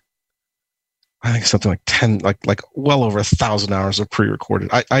like 10, like well over 1,000 hours of pre-recorded.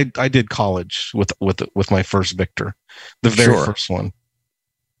 I did college with my first Victor, the very first one.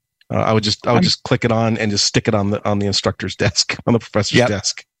 I would just click it on and just stick it on the instructor's desk, on the professor's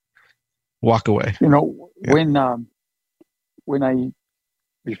desk, walk away.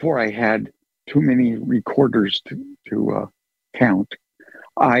 Before I had too many recorders to count,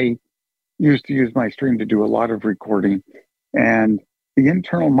 I used to use my stream to do a lot of recording, and the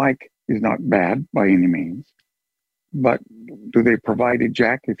internal mic is not bad by any means, but do they provide a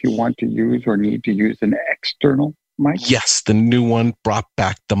jack if you want to use or need to use an external mic? Yes, the new one brought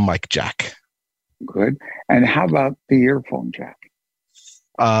back the mic jack. Good. And how about the earphone jack?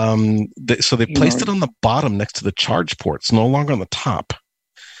 So they placed it on the bottom next to the charge ports, no longer on the top.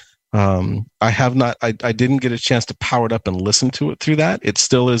 I didn't get a chance to power it up and listen to it through that. It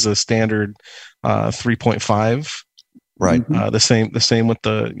still is a standard 3.5. Right. The same with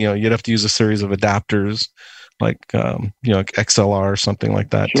the, you'd have to use a series of adapters like, XLR or something like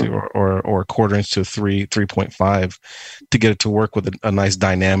that too, or a 1/4 inch to a 3.5 to get it to work with a nice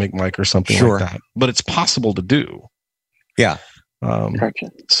dynamic mic or something like that. But it's possible to do. Yeah.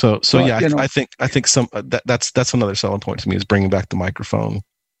 Gotcha. So well, I think some that's another selling point to me, is bringing back the microphone.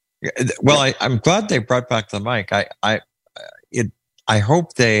 Well, I'm glad they brought back the mic. I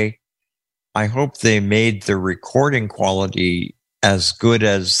hope they made the recording quality as good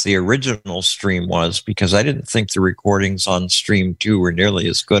as the original stream was, because I didn't think the recordings on Stream 2 were nearly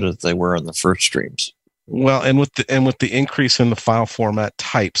as good as they were on the first streams. Well, and with the increase in the file format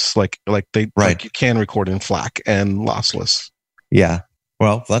types, like you can record in FLAC and lossless. Yeah.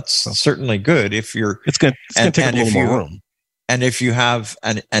 Well, that's certainly good if you're. It's going to take a little more room. And if you have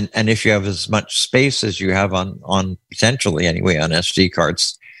and if you have as much space as you have on potentially anyway on SD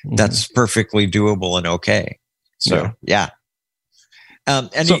cards, that's perfectly doable and okay. So yeah.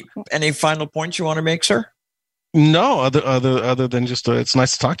 Any final points you want to make, sir? No, other than just it's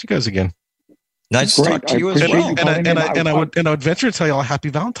nice to talk to you guys again. Nice to talk to you as well. And I would venture to tell you all Happy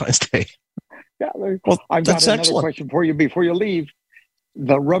Valentine's Day. Yeah, well, I've got another question for you before you leave.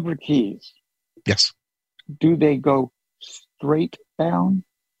 The rubber keys. Yes. Do they go straight down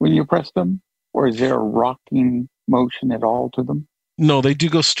when you press them, or is there a rocking motion at all to them? No, they do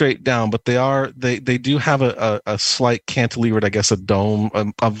go straight down, but they do have a slight cantilevered, I guess, a dome,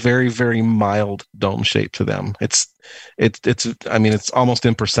 a very, very mild dome shape to them. It's I mean, it's almost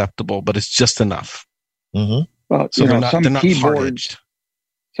imperceptible, but it's just enough. Mm-hmm. Well, so they're not keyboards,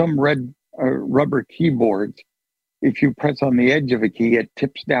 some red rubber keyboards, if you press on the edge of a key, it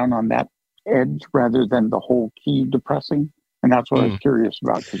tips down on that edge rather than the whole key depressing. And that's what I was curious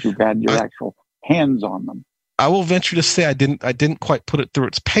about, because you've had your actual hands on them. I will venture to say I didn't quite put it through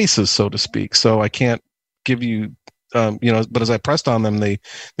its paces, so to speak. So I can't give you, but as I pressed on them, they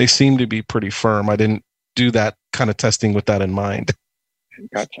seem to be pretty firm. I didn't do that kind of testing with that in mind.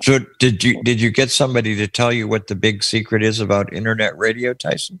 Gotcha. So did you get somebody to tell you what the big secret is about internet radio,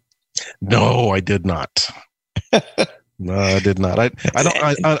 Tyson? No, I did not. No, I did not. I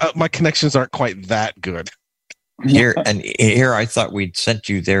don't. My connections aren't quite that good. Here, I thought we'd sent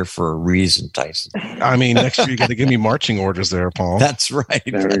you there for a reason, Tyson. I mean, next year you got to give me marching orders there, Paul. That's right.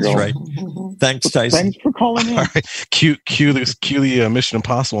 That's right. Thanks, Tyson. Thanks for calling in. All right. Cue the Mission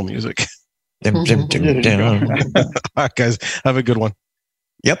Impossible music. All right, guys, have a good one.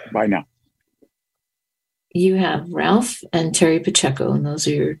 Yep. Bye now. You have Ralph and Terry Pacheco, and those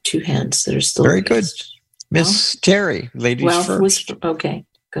are your two hands that are still Very good. raised. Miss Terry, ladies Ralph first. was okay.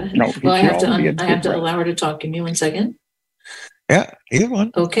 Go ahead. No, well, I have to. you I have to allow her to talk. Give me 1 second. Yeah, either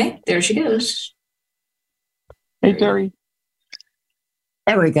one. Okay, there she goes. Hey, Terry.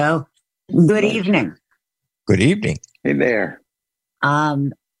 There we go. Good evening. Good evening. Hey there.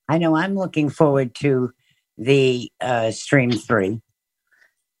 I know I'm looking forward to the Stream 3.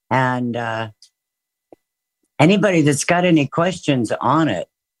 And anybody that's got any questions on it,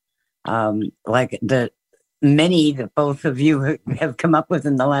 like the many that both of you have come up with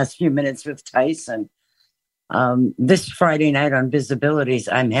in the last few minutes with Tyson, this Friday night on Visibilities,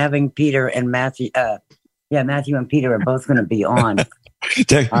 I'm having Peter and Matthew. Matthew and Peter are both going to be on.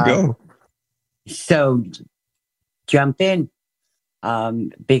 There you go. So jump in.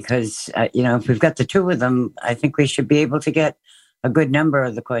 Because, if we've got the two of them, I think we should be able to get a good number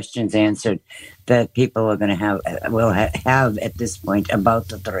of the questions answered that people are going to have at this point about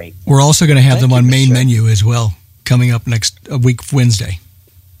the three. We're also going to have them on main menu as well, coming up next week, Wednesday.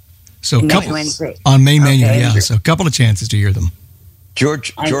 So Wednesday. On main menu, yeah. So a couple of chances to hear them.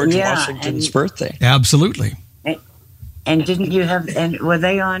 George Washington's birthday. Absolutely. And didn't you have, and were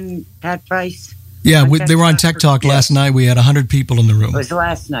they on Pat Price? Yeah, they were on Tech Talk last night. We had 100 people in the room. It was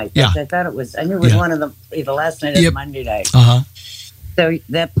last night. Yeah. I thought it was, I knew it was one of them, either last night or Monday night. Uh-huh. So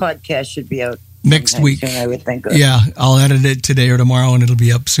that podcast should be out next week. Soon, I would think. Yeah, I'll edit it today or tomorrow and it'll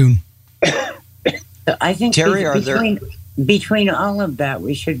be up soon. So I think Terry, between all of that,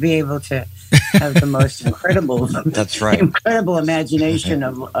 we should be able to have the most incredible that's right. Incredible imagination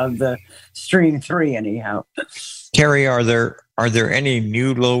of the Stream 3 anyhow. Terry, are there any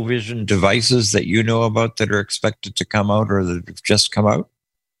new low vision devices that you know about that are expected to come out or that have just come out?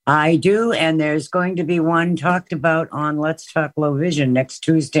 I do, and there's going to be one talked about on Let's Talk Low Vision next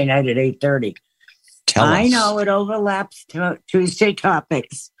Tuesday night at 8:30. I know it overlaps Tuesday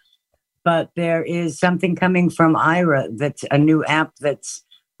topics, but there is something coming from Ira that's a new app that's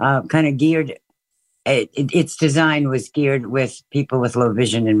kind of geared. Its design was geared with people with low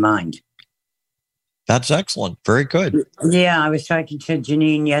vision in mind. That's excellent. Very good. Yeah, I was talking to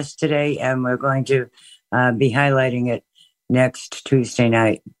Janine yesterday, and we're going to be highlighting it next Tuesday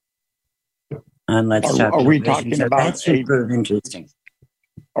night. And let's talk. Are we talking about that should prove interesting?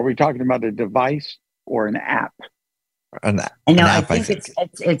 Are we talking about a device or an app? I think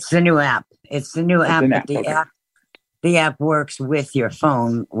it's the new app. It's the new app. The app works with your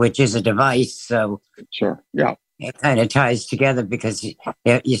phone, which is a device. So sure, yeah. It kind of ties together because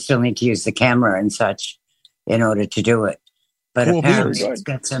you still need to use the camera and such in order to do it. But apparently it's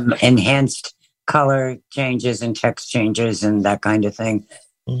got some enhanced color changes and text changes and that kind of thing,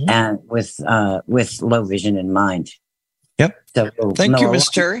 and with low vision in mind. Yep. So thank you, Ms.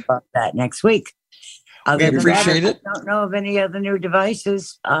 Terry. About that next week. We appreciate it. I don't know of any other new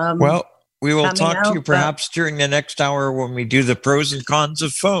devices. Well, we will talk to you perhaps during the next hour when we do the pros and cons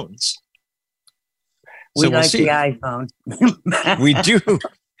of phones. We like the iPhone.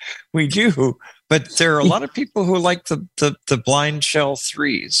 We do. But there are a lot of people who like the Blind Shell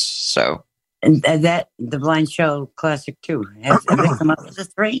 3s. So that the Blind Shell Classic 2 have they come up with a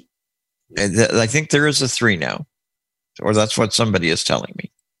 3? I think there is a 3 now, or that's what somebody is telling me.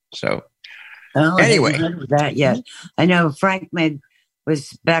 So anyway, I haven't heard of that yet. I know Frank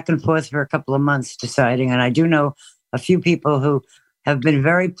was back and forth for a couple of months deciding, and I do know a few people who have been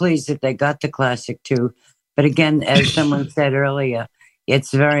very pleased that they got the Classic 2. But again, as someone said earlier,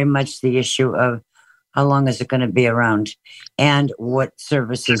 it's very much the issue of how long is it going to be around and what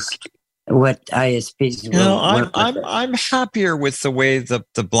services, what ISPs will work with. I'm happier with the way the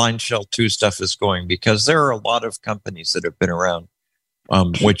Blind Shell 2 stuff is going because there are a lot of companies that have been around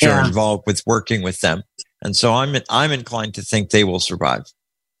which are involved with working with them. And so I'm inclined to think they will survive.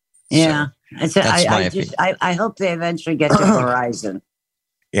 Yeah. So that's my opinion. I hope they eventually get to Verizon.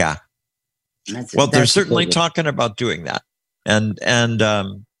 Yeah. They're certainly talking about doing that.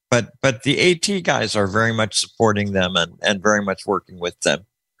 But the AT guys are very much supporting them and very much working with them.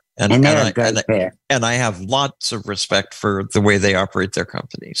 And I have lots of respect for the way they operate their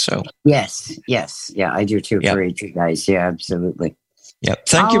company. So yes. Yeah, I do too for AT guys. Yeah, absolutely. Yep.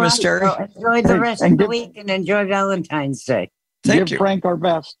 Thank you, Ms. Terry. Well, enjoy the rest of the week and enjoy Valentine's Day. Thank you. Frank our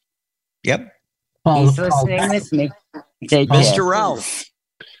best. Yep. He's listening with me. Take care. Mr. Ralph.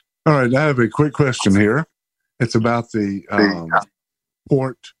 All right, I have a quick question here. It's about the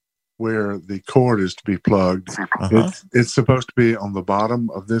port where the cord is to be plugged. It's supposed to be on the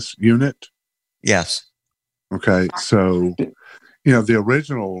bottom of this unit? Yes. Okay, so, the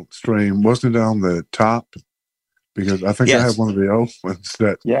original stream, wasn't it on the top? Because I think I have one of the old ones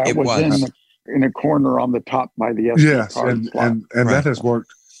that... Yeah, it was. in a corner on the top by the SD yes, card and slot. and that has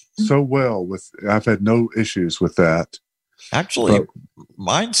worked so well. I've had no issues with that. Actually,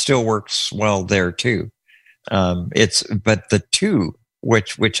 mine still works well there too. But the 2,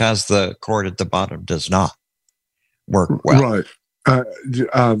 which has the cord at the bottom, does not work well. Right.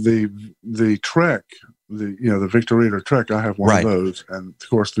 The Trek, the Victor Reader Trek, I have one of those, and of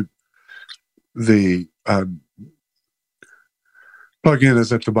course the plug-in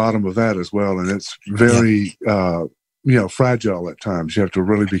is at the bottom of that as well, and it's very fragile at times. You have to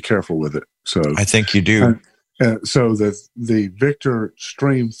really be careful with it. So I think you do. So the Victor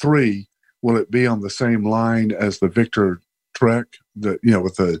Stream 3, will it be on the same line as the Victor Trek?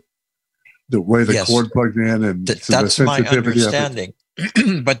 With the way the cord plugged in, and that's my understanding.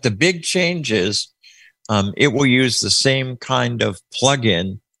 But the big change is it will use the same kind of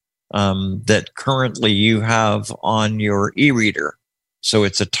plug-in that currently you have on your e-reader. So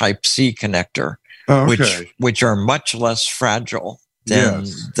it's a Type-C connector, which are much less fragile than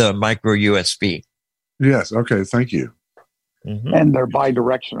the micro USB. Yes. Okay. Thank you. Mm-hmm. And they're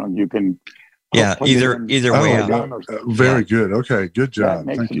bi-directional. You can either way out. Very good. Okay. Good job.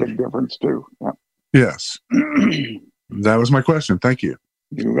 That makes a big difference too. Yeah. Yes. That was my question. Thank you.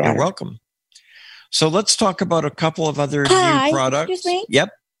 You're welcome. So let's talk about a couple of other new products. Excuse me? Yep.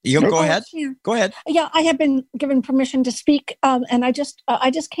 Go ahead. Yeah. Go ahead. Yeah, I have been given permission to speak, and I just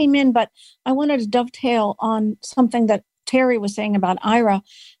came in, but I wanted to dovetail on something that Terry was saying about Aira.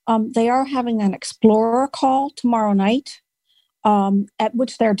 They are having an Explorer call tomorrow night, at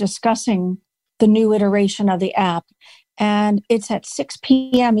which they're discussing the new iteration of the app, and it's at 6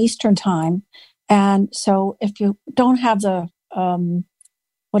 p.m. Eastern time. And so, if you don't have the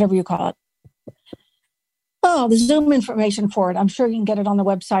whatever you call it. The Zoom information for it. I'm sure you can get it on the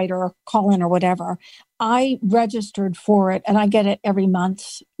website or call in or whatever. I registered for it and I get it every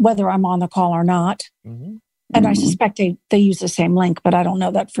month, whether I'm on the call or not. Mm-hmm. And I suspect they use the same link, but I don't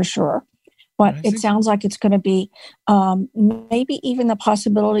know that for sure. But it sounds like it's going to be maybe even the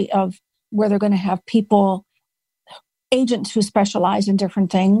possibility of where they're going to have agents who specialize in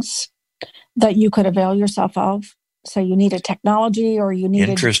different things that you could avail yourself of. So you need a technology or you need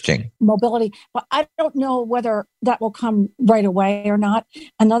mobility. But I don't know whether that will come right away or not.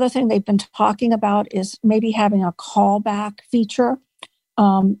 Another thing they've been talking about is maybe having a callback feature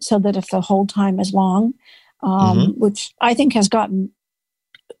so that if the hold time is long, which I think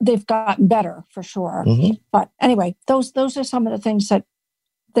they've gotten better for sure. Mm-hmm. But anyway, those are some of the things that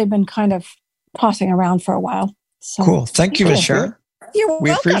they've been kind of tossing around for a while. So, cool. Thank you, Ms. Sharon. You're welcome. We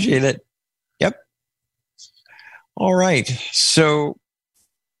appreciate it. Yep. All right. So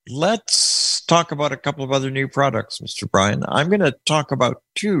let's talk about a couple of other new products, Mr. Brian. I'm going to talk about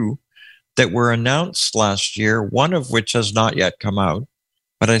 2 that were announced last year, one of which has not yet come out,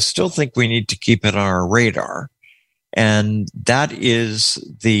 but I still think we need to keep it on our radar. And that is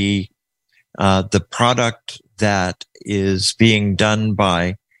the product that is being done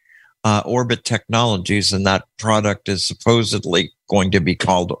by Orbit Technologies, and that product is supposedly going to be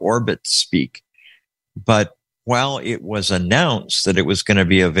called Orbit Speak. But while it was announced that it was going to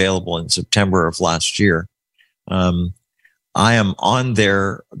be available in September of last year, I am on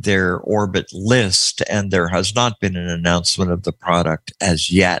their Orbit list, and there has not been an announcement of the product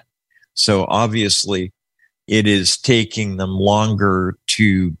as yet. So obviously, it is taking them longer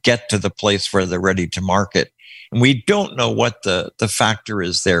to get to the place where they're ready to market. And we don't know what the factor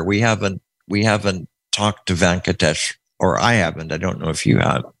is there. We haven't talked to Venkatesh, or I haven't. I don't know if you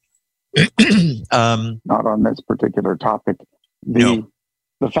have. Not on this particular topic. The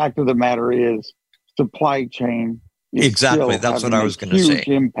fact of the matter is supply chain. Exactly. That's what I was going to say. Huge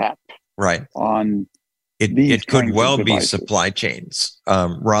impact. Right. On it could well be supply chains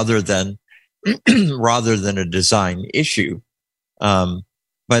rather than a design issue.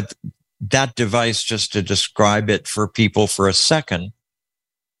 But that device, just to describe it for people for a second,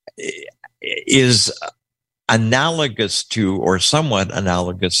 is analogous to, or somewhat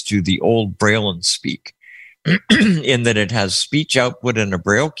analogous to, the old Braille and Speak in that it has speech output and a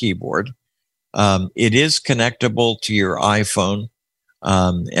Braille keyboard. It is connectable to your iPhone,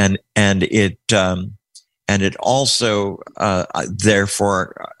 and it also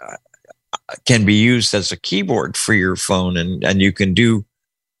therefore can be used as a keyboard for your phone, and you can do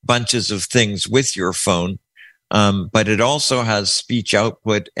bunches of things with your phone. But it also has speech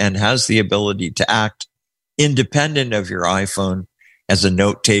output and has the ability to act independent of your iPhone as a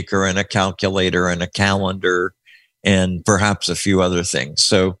note taker and a calculator and a calendar and perhaps a few other things.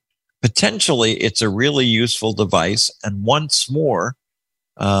 So potentially it's a really useful device. And once more,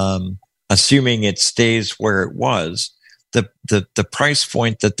 assuming it stays where it was, the price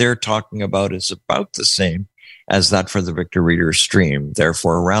point that they're talking about is about the same as that for the Victor Reader Stream.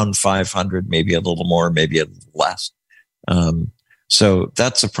 Therefore, around 500, maybe a little more, maybe a little less. So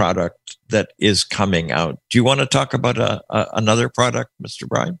that's a product that is coming out. Do you want to talk about another product, Mr.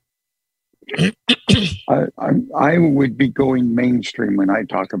 Brian? I would be going mainstream when I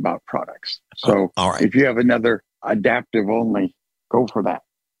talk about products. So all right. If you have another adaptive only, go for that.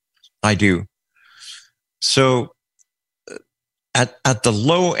 I do. So at the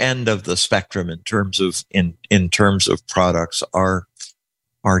low end of the spectrum in terms of products are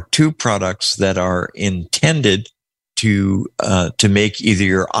two products that are intended to make either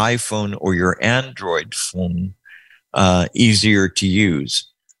your iPhone or your Android phone easier to use.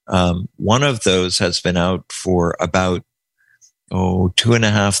 One of those has been out for about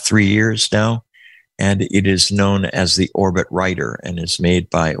 2.5, 3 years now, and it is known as the Orbit Writer and is made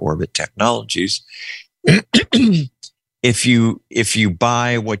by Orbit Technologies. If you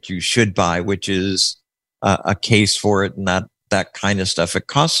buy what you should buy, which is a case for it and that kind of stuff, it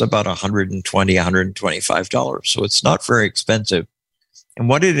costs about $120, $125. So it's not very expensive. And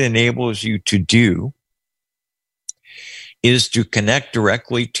what it enables you to do is to connect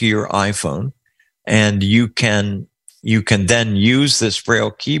directly to your iPhone, and you can then use this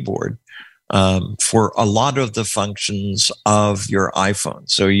Braille keyboard for a lot of the functions of your iPhone.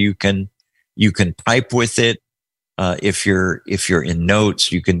 So you can type with it. If you're in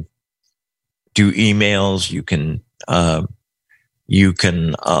Notes, you can do emails. You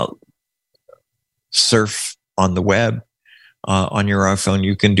can surf on the web on your iPhone.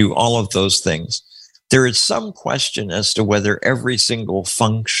 You can do all of those things. There is some question as to whether every single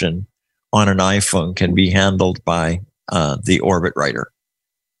function on an iPhone can be handled by the Orbit Writer.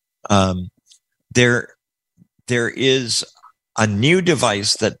 There is a new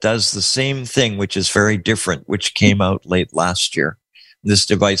device that does the same thing, which is very different, which came out late last year. This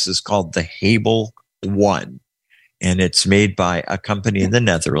device is called the Hable One, and it's made by a company in the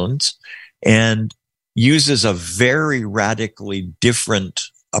Netherlands and uses a very radically different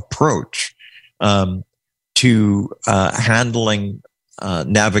approach to handling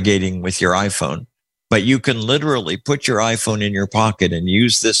navigating with your iPhone. But you can literally put your iPhone in your pocket and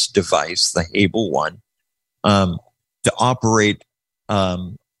use this device, the Hable One, to operate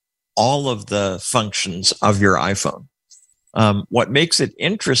all of the functions of your iPhone. What makes it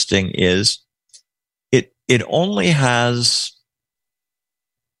interesting is it only has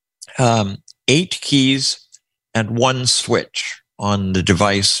 8 keys and 1 switch on the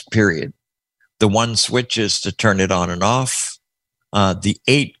device, period. The 1 switch is to turn it on and off. The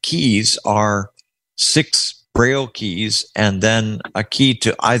 8 keys are 6 Braille keys and then a key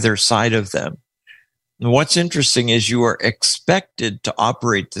to either side of them. And what's interesting is you are expected to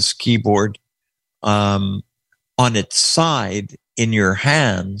operate this keyboard on its side in your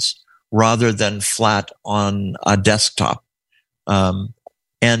hands rather than flat on a desktop.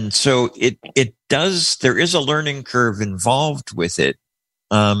 And so there is a learning curve involved with it.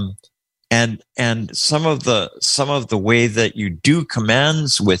 And some of the way that you do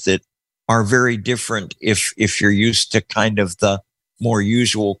commands with it are very different if you're used to kind of the more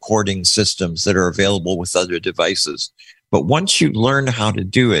usual chording systems that are available with other devices. But once you learn how to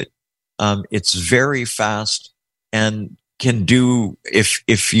do it, it's very fast and can do,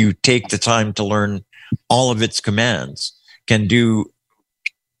 if you take the time to learn all of its commands, can do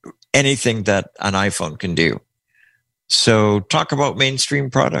anything that an iPhone can do. So talk about mainstream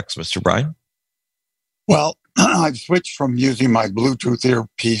products, Mr. Brian. Well, I've switched from using my Bluetooth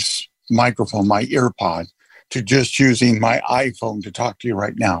earpiece microphone, my EarPod, to just using my iPhone to talk to you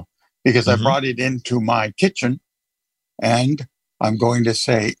right now, because I brought it into my kitchen and I'm going to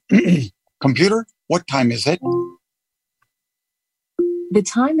say, computer, what time is it? The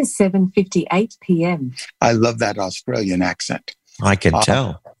time is 7:58 p.m. I love that Australian accent. I can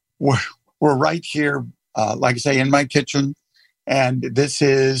tell. We're right here, like I say, in my kitchen, and this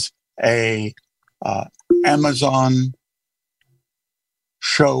is a Amazon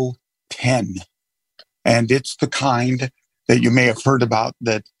Show 10. And it's the kind that you may have heard about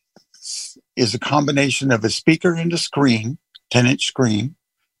that is a combination of a speaker and a screen, 10-inch screen.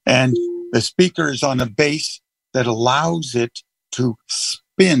 And the speaker is on a base that allows it to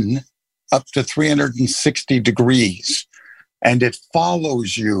spin up to 360 degrees. And it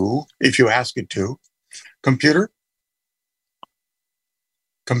follows you if you ask it to. Computer,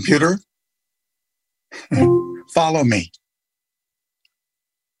 follow me.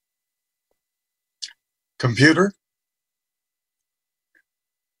 Computer,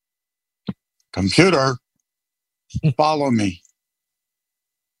 follow me.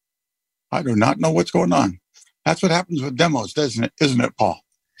 I do not know what's going on. That's what happens with demos, doesn't it? Isn't it, Paul?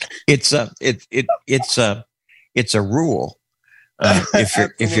 It's a rule.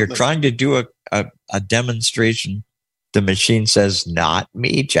 If you're trying to do a demonstration, the machine says, "Not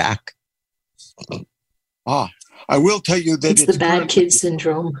me, Jack." I will tell you that it's the bad kid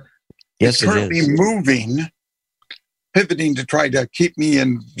syndrome. Yes, it's currently moving, pivoting to try to keep me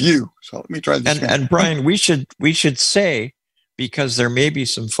in view. So let me try this again. And Brian, we should say, because there may be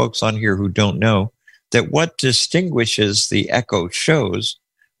some folks on here who don't know, that what distinguishes the Echo Shows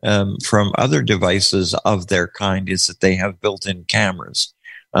from other devices of their kind is that they have built-in cameras.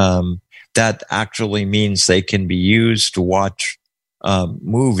 That actually means they can be used to watch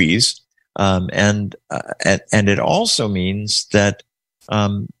movies, and it also means that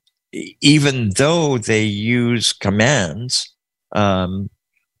even though they use commands,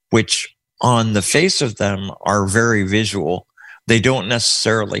 which on the face of them are very visual, they don't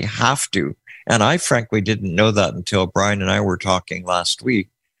necessarily have to. And I frankly didn't know that until Brian and I were talking last week.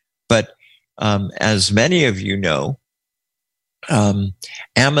 But as many of you know,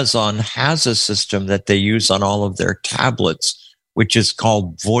 Amazon has a system that they use on all of their tablets, which is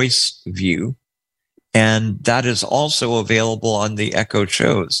called Voice View. And that is also available on the Echo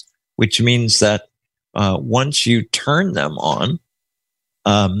Shows, which means that once you turn them on,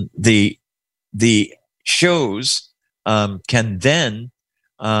 the shows can then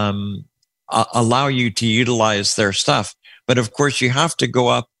allow you to utilize their stuff. But of course, you have to go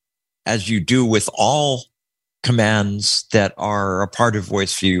up, as you do with all commands that are a part of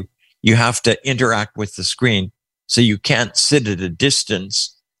Voice View, you have to interact with the screen. So you can't sit at a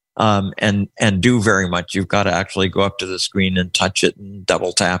distance and do very much. You've got to actually go up to the screen and touch it and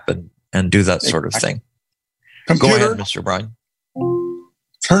double tap and do that sort of thing. Computer, go ahead, Mr. Brian.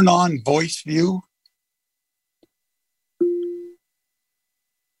 Turn on Voice View.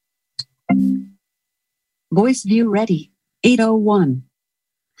 Voice View ready. 801.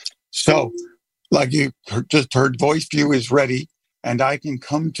 So, like you just heard, Voice View is ready, and I can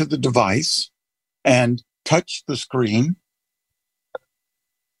come to the device and touch the screen.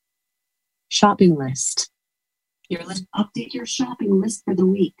 Shopping list. Your list. Update your shopping list for the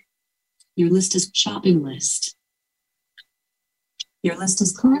week. Your list is shopping list. Your list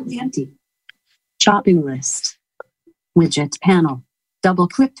is currently empty. Shopping list. Widget panel. Double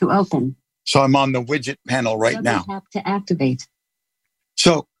click to open. So I'm on the widget panel right now. Double tap to activate.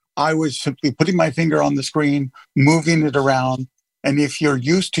 So I was simply putting my finger on the screen, moving it around. And if you're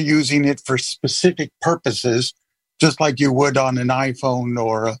used to using it for specific purposes, just like you would on an iPhone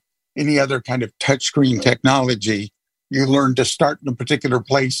or any other kind of touchscreen technology, you learn to start in a particular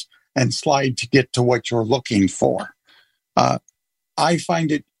place and slide to get to what you're looking for. I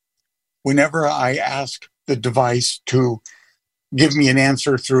find it whenever I ask the device to give me an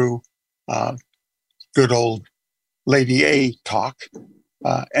answer through good old Lady A talk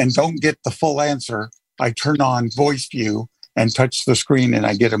and don't get the full answer, I turn on Voice View and touch the screen and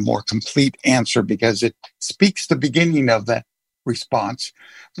I get a more complete answer because it speaks the beginning of that response,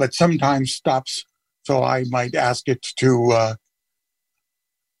 but sometimes stops. So I might ask it to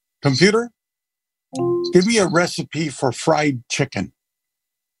computer, give me a recipe for fried chicken.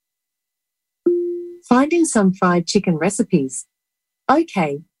 Finding some fried chicken recipes.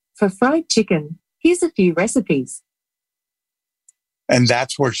 Okay, for fried chicken, here's a few recipes. And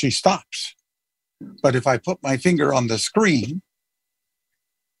that's where she stops. But if I put my finger on the screen.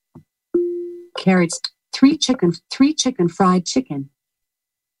 Carrots, three chicken fried chicken.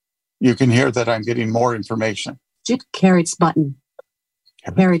 You can hear that I'm getting more information. Carrots button.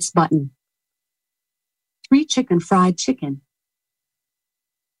 Carrots button. 3 chicken fried chicken.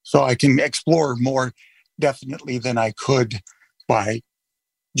 So I can explore more definitely than I could by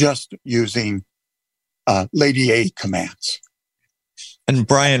just using Lady A commands. And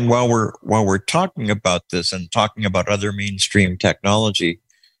Brian, while we're talking about this and talking about other mainstream technology,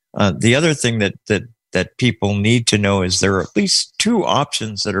 the other thing that people need to know is there are at least 2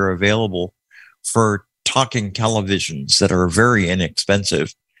 options that are available for talking televisions that are very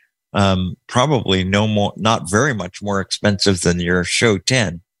inexpensive. Probably not very much more expensive than your Show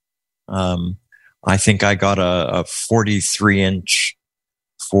 10. I think I got a 43-inch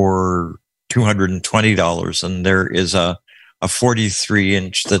for $220, and there is a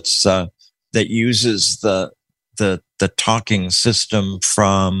 43-inch that's that uses the talking system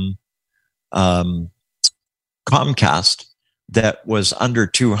from Comcast that was under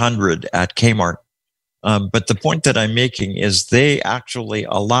 $200 at Kmart. But the point that I'm making is they actually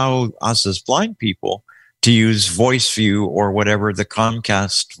allow us as blind people to use Voice View or whatever the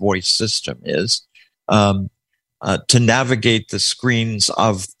Comcast voice system is. to navigate the screens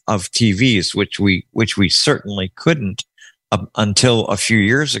of TVs, which we certainly couldn't until a few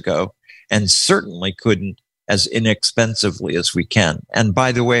years ago, and certainly couldn't as inexpensively as we can. And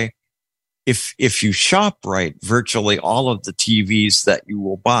by the way, if you shop right, virtually all of the TVs that you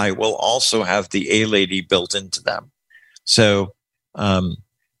will buy will also have the A-Lady built into them. So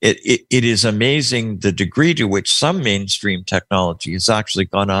it is amazing the degree to which some mainstream technology has actually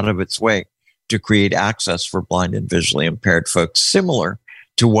gone out of its way to create access for blind and visually impaired folks, similar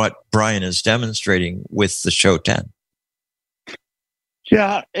to what Brian is demonstrating with the Show 10.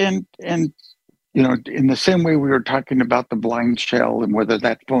 Yeah, and you know, in the same way we were talking about the blind shell and whether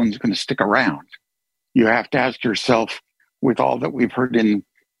that phone's going to stick around, you have to ask yourself, with all that we've heard in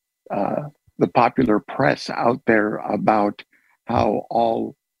the popular press out there about how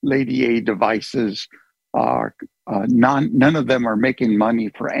all Lady A devices are none of them are making money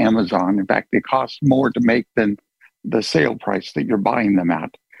for Amazon. In fact, they cost more to make than the sale price that you're buying them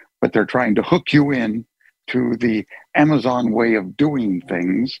at. But they're trying to hook you in to the Amazon way of doing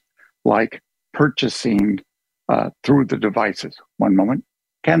things, like purchasing through the devices. One moment.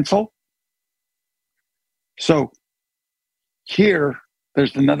 Cancel. So here,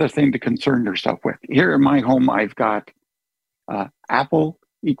 there's another thing to concern yourself with. Here in my home, I've got Apple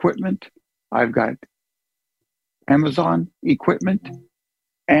equipment, I've got Amazon equipment,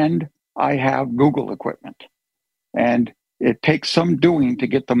 and I have Google equipment. And it takes some doing to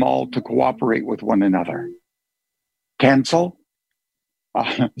get them all to cooperate with one another. Cancel.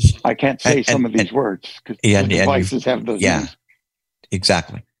 I can't say some of these words because the devices have those names.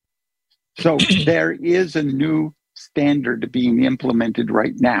 Exactly. So there is a new standard being implemented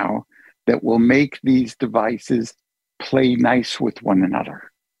right now that will make these devices play nice with one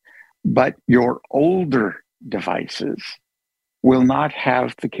another. But your older devices will not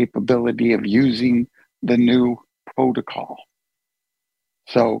have the capability of using the new protocol.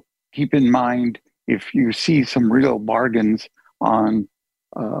 So keep in mind, if you see some real bargains on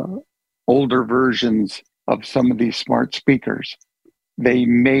older versions of some of these smart speakers, they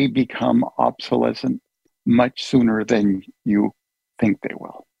may become obsolescent much sooner than you think they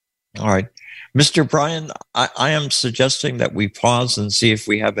will. All right. Mr. Brian, I am suggesting that we pause and see if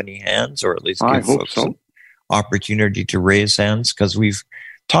we have any hands, or at least give folks an opportunity to raise hands, because we've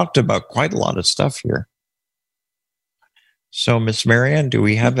talked about quite a lot of stuff here. So, Miss Marianne, do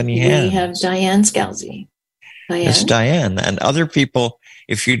we have any hands? We have Diane Scalzi. Miss Diane, and other people,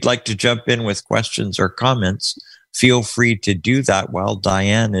 if you'd like to jump in with questions or comments, feel free to do that while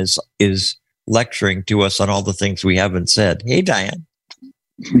Diane is lecturing to us on all the things we haven't said. Hey, Diane.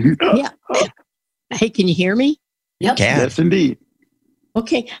 Yeah. Hey, can you hear me? Yep. Yes, indeed.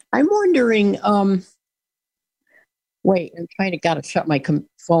 Okay. I'm wondering, wait, gotta shut my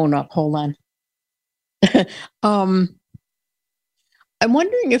phone up. Hold on. I'm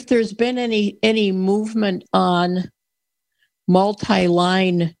wondering if there's been any movement on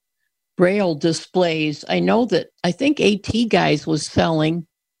multi-line Braille displays. I know that I think AT Guys was selling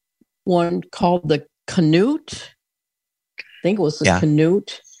one called the Canute. I think it was the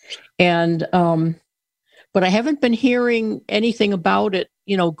Canute. And but I haven't been hearing anything about it,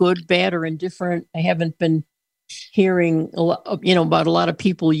 good, bad, or indifferent. I haven't been hearing a lot, about a lot of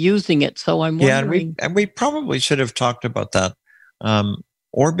people using it. So I'm wondering. Yeah, and we probably should have talked about that.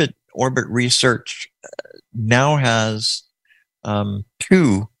 Orbit Research now has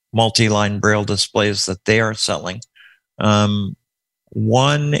 2 multi-line Braille displays that they are selling.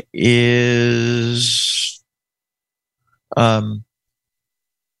 One is, I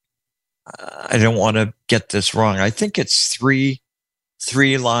don't want to get this wrong. I think it's three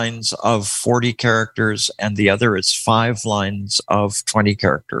lines of 40 characters, and the other is 5 lines of 20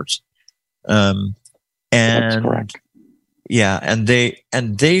 characters. And that's correct. Yeah, and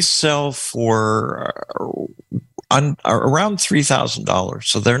they sell for around $3,000,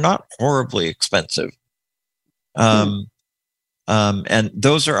 so they're not horribly expensive. And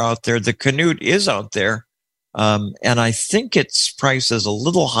those are out there. The Canute is out there, and I think its price is a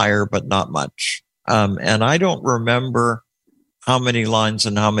little higher, but not much. And I don't remember how many lines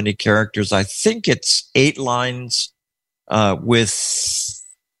and how many characters. I think it's 8 lines with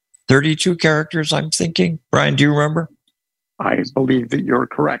 32 characters, I'm thinking. Brian, do you remember? I believe that you're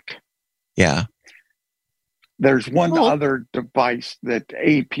correct. Yeah. There's one other device that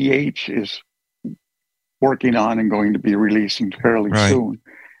APH is working on and going to be releasing fairly soon.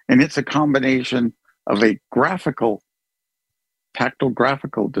 And it's a combination of a tactile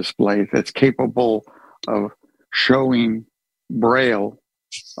graphical display that's capable of showing Braille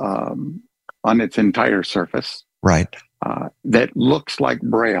on its entire surface. Right. That looks like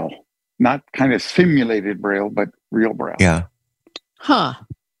Braille. not kind of simulated Braille, but real Braille. Yeah. Huh.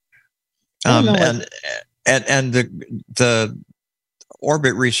 And the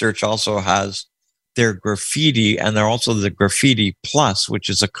Orbit Research also has their Graffiti, and they're also the Graffiti Plus, which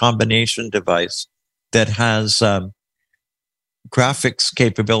is a combination device that has graphics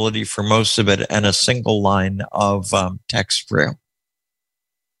capability for most of it and a single line of text Braille.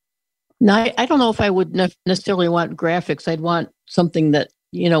 Now, I don't know if I would necessarily want graphics. I'd want something that,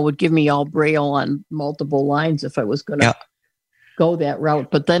 would give me all Braille on multiple lines if I was going to go that route.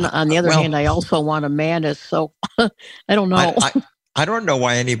 But then on the other hand, I also want a Manus. So I don't know. I don't know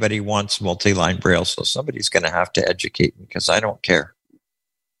why anybody wants multi-line Braille. So somebody's going to have to educate me because I don't care.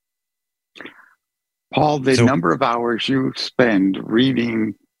 Paul, the number of hours you spend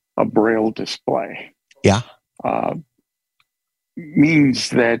reading a Braille display means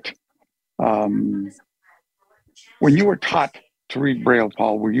that when you were taught to read Braille,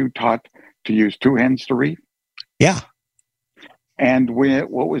 Paul, were you taught to use two hands to read? Yeah. And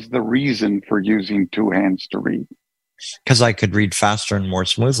what was the reason for using two hands to read? Because I could read faster and more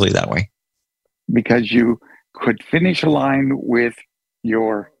smoothly that way. Because you could finish a line with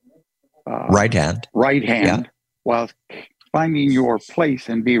your right hand while finding your place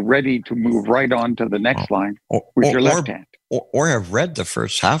and be ready to move right on to the next line with your left hand. Or have read the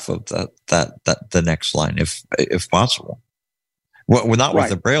first half of the next line if possible. Well, not with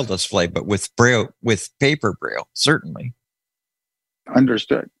the Braille display, but with Braille, with paper Braille, certainly.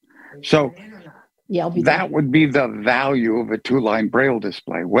 Understood. So that would be the value of a two-line Braille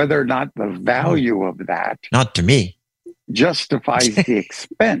display. Whether or not the value of that, not to me, justifies the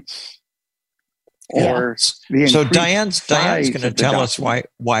expense. Or the so Diane's going to tell us why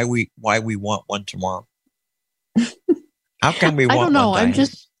we want one tomorrow. How can we want one? I don't know.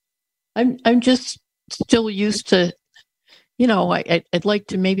 Diane? I'm just still used to, I'd like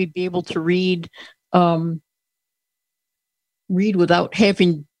to maybe be able to read without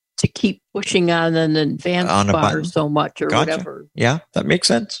having to keep pushing on an advanced bar so much or whatever. Yeah, that makes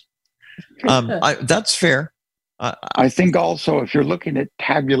sense. That's fair. I think also if you're looking at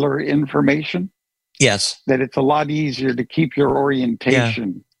tabular information, yes, that it's a lot easier to keep your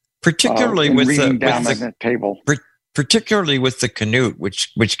orientation, particularly with reading down on the table. Particularly with the Canute,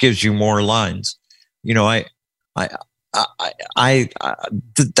 which gives you more lines. That's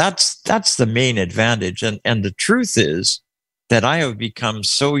the main advantage. And the truth is that I have become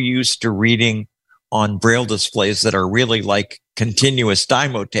so used to reading on Braille displays that are really like continuous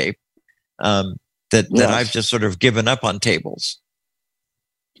Dymo tape that I've just sort of given up on tables.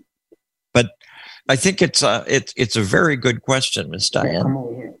 But I think it's a very good question, Miss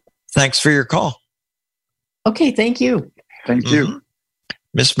Diane. Thanks for your call. Okay, thank you. Thank you.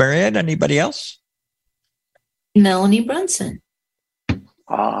 Miss Mariette, anybody else? Melanie Brunson. Yep.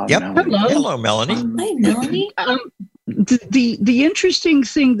 Hello. Hello, Melanie. Hi, Melanie. The interesting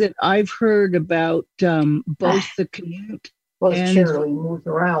thing that I've heard about both the Canute and Shirley moves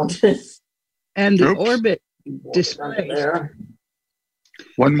around. and the Orbit displays.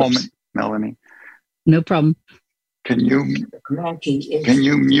 One moment, Melanie. No problem. Can you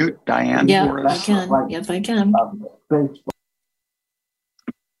mute Diane for us? I can. Yes, I can.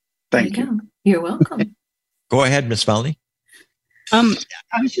 Thank you. You're welcome. Go ahead, Miss Melanie. I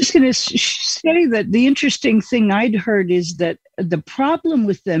was just going to say that the interesting thing I'd heard is that the problem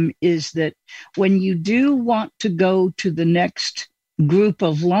with them is that when you do want to go to the next group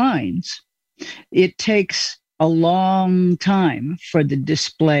of lines, it takes a long time for the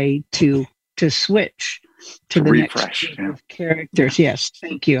display to switch to the refresh, next group of characters. Yes,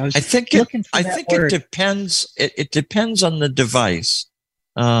 thank you. I think it depends. It depends on the device.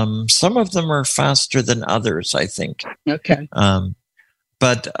 Some of them are faster than others, I think. Okay.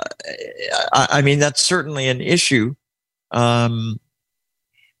 But I mean, that's certainly an issue. And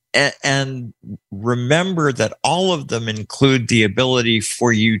remember that all of them include the ability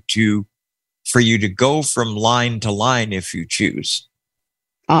for you to go from line to line if you choose.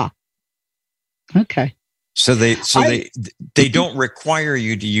 Okay. So they don't require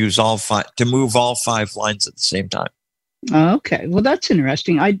you to use move all 5 lines at the same time. Okay. Well, that's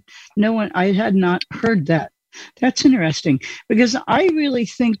interesting. I had not heard that. That's interesting because I really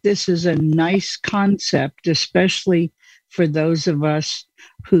think this is a nice concept, especially for those of us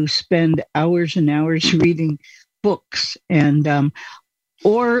who spend hours and hours reading books and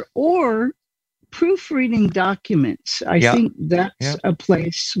or proofreading documents. I think that's a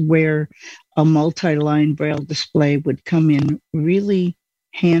place where a multi-line Braille display would come in really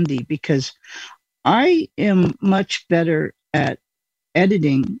handy because I am much better at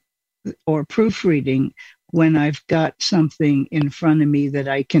editing or proofreading when I've got something in front of me that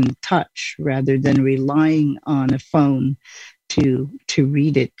I can touch rather than relying on a phone to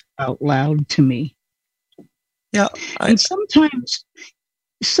read it out loud to me. Yeah. And sometimes,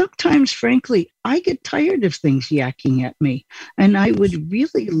 frankly, I get tired of things yakking at me, and I would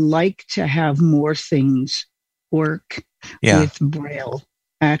really like to have more things work with Braille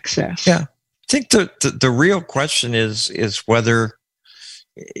access. Yeah. I think the real question is whether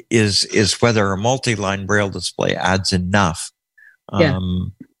a multi-line Braille display adds enough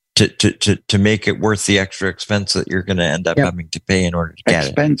to make it worth the extra expense that you're going to end up having to pay in order to get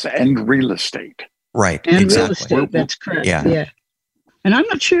expense and real estate. Right. And exactly. real estate, that's correct. Yeah. And I'm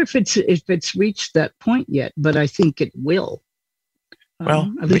not sure if it's reached that point yet, but I think it will.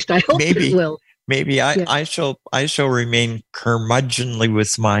 Well, at least I hope it will. Maybe I shall remain curmudgeonly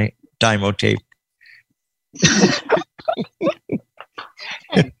with my Dymo tape.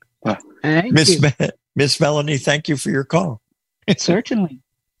 Miss Melanie, thank you for your call. Certainly.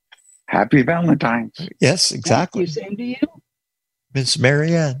 Happy Valentine's. Yes, exactly. Same to you. Miss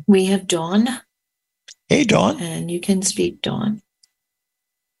Marianne. We have Dawn. Hey, Dawn. And you can speak, Dawn.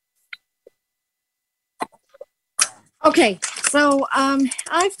 Okay, so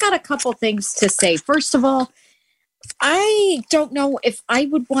I've got a couple things to say. First of all, I don't know if I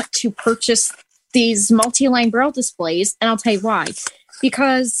would want to purchase these multi-line Braille displays, and I'll tell you why.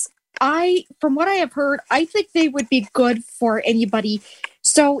 Because from what I have heard, I think they would be good for anybody.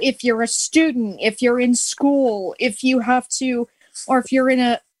 So if you're a student, if you're in school, if you have to, or if you're in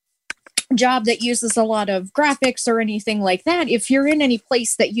a job that uses a lot of graphics or anything like that, if you're in any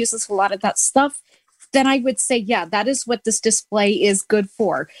place that uses a lot of that stuff, then I would say, yeah, that is what this display is good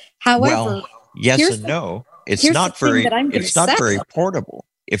for. However, yes and no. It's not very portable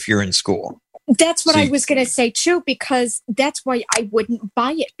if you're in school. That's what I was going to say too, because that's why I wouldn't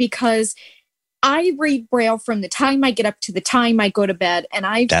buy it, because I read Braille from the time I get up to the time I go to bed, and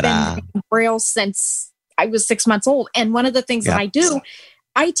I've been reading Braille since I was 6 months old. And one of the things that I do,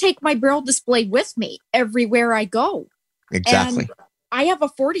 I take my Braille display with me everywhere I go. Exactly. And I have a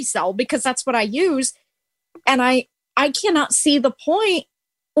 40 cell because that's what I use. And I cannot see the point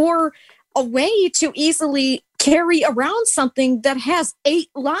or a way to easily carry around something that has 8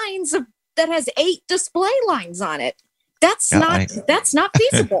 display lines on it. That's not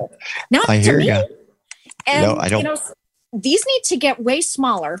feasible. Not I to hear me. You. And no, I don't. These need to get way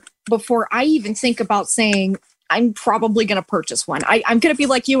smaller before I even think about saying I'm probably going to purchase one. I'm going to be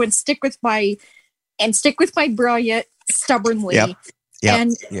like you and stick with my Braille stubbornly. Yep.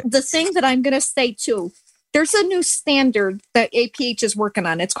 And the thing that I'm going to say too, there's a new standard that APH is working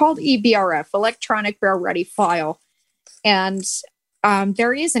on. It's called EBRF, Electronic Braille Ready File. And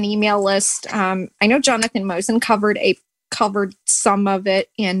there is an email list. I know Jonathan Mosen covered some of it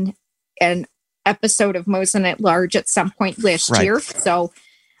in an episode of Mosen at Large at some point last year. So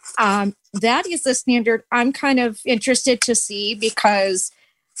that is the standard I'm kind of interested to see, because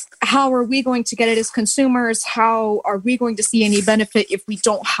how are we going to get it as consumers? How are we going to see any benefit if we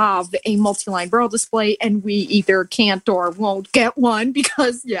don't have a multi-line Braille display and we either can't or won't get one?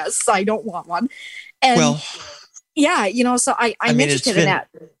 Because yes, I don't want one. And so I'm interested in that.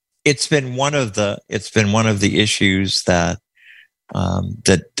 It's been one of the issues that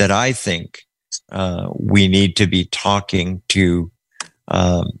I think we need to be talking to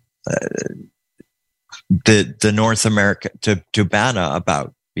the North America to BANA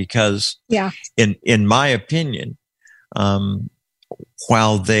about. Because in my opinion,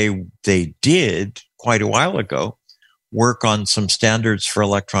 while they did quite a while ago work on some standards for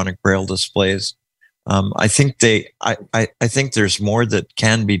electronic Braille displays, I think there's more that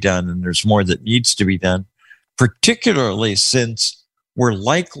can be done, and there's more that needs to be done, particularly since we're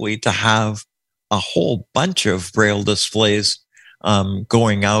likely to have a whole bunch of Braille displays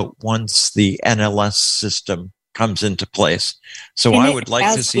going out once the NLS system comes into place. So I would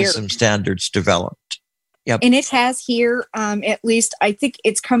like to see some standards developed. Yep. And it has here, at least I think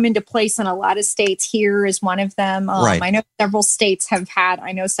it's come into place in a lot of states. Here is one of them. I know several states have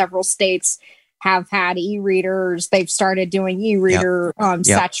had e-readers. They've started doing e-reader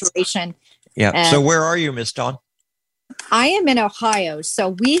saturation. Yeah. So where are you, Miss Dawn? I am in Ohio.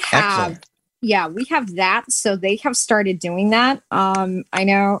 So we have, we have that. So they have started doing that. I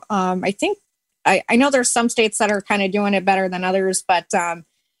know, I know there's some states that are kind of doing it better than others, but,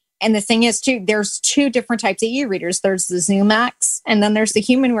 and the thing is too, there's 2 different types of e-readers. There's the ZoomX, and then there's the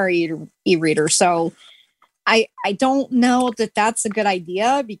HumanWare e-reader. So I don't know that that's a good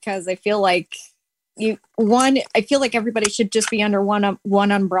idea, because I feel like everybody should just be under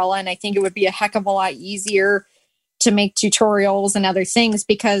one umbrella. And I think it would be a heck of a lot easier to make tutorials and other things,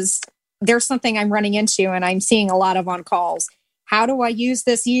 because there's something I'm running into and I'm seeing a lot of on calls. How do I use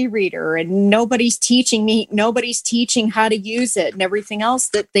this e-reader? And nobody's teaching me. Nobody's teaching how to use it and everything else.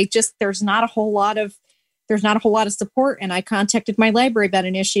 That there's not a whole lot of support. And I contacted my library about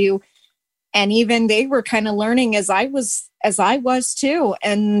an issue, and even they were kind of learning as I was too.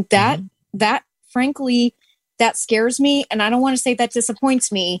 And that frankly, that scares me. And I don't want to say that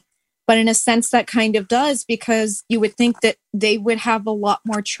disappoints me, but in a sense that kind of does, because you would think that they would have a lot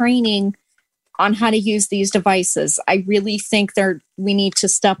more training on how to use these devices. I really think we need to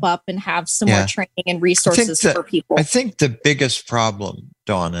step up and have some more training and resources for people. I think the biggest problem,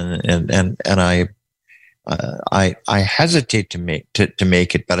 Dawn, and I hesitate to make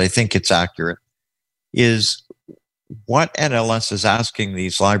it, but I think it's accurate, is what NLS is asking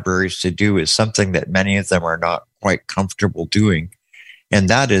these libraries to do is something that many of them are not quite comfortable doing. And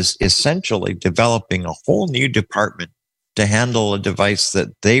that is essentially developing a whole new department to handle a device that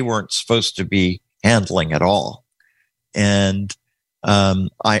they weren't supposed to be handling at all. And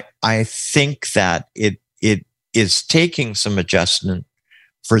I think that it is taking some adjustment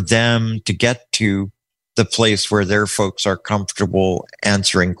for them to get to the place where their folks are comfortable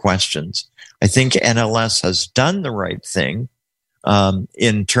answering questions. I think NLS has done the right thing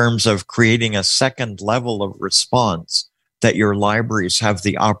in terms of creating a second level of response, that your libraries have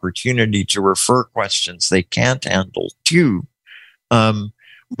the opportunity to refer questions they can't handle to.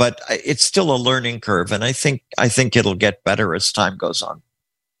 But it's still a learning curve, and I think it'll get better as time goes on.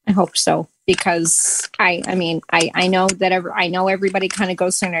 I hope so, because I know that I know everybody kind of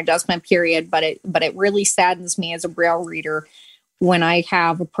goes through an adjustment period, but it really saddens me as a Braille reader when I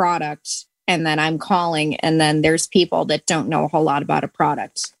have a product and then I'm calling and then there's people that don't know a whole lot about a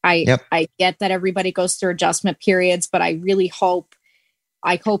product. I get that everybody goes through adjustment periods, but I really hope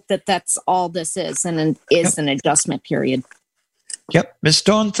that that's all this is, and an adjustment period. Yep. Miss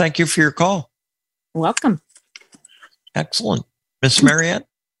Dawn, thank you for your call. Welcome. Excellent. Miss Marianne?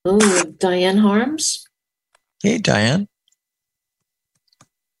 Oh, Diane Harms. Hey, Diane.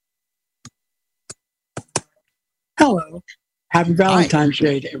 Hello. Happy Valentine's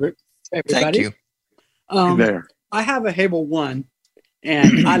Day to everybody. Thank you. There. I have a Hable 1,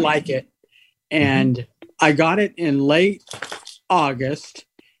 and I like it. And I got it in late August,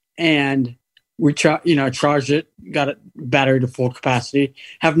 and we charged it, got it battery to full capacity.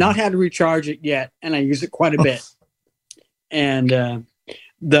 Have not had to recharge it yet, and I use it quite a bit. And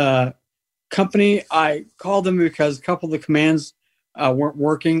the company, I called them because a couple of the commands weren't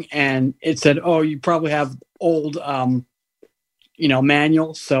working, and it said, "Oh, you probably have old,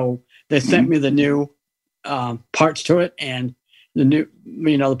 manual." So they sent me the new parts to it, and the new,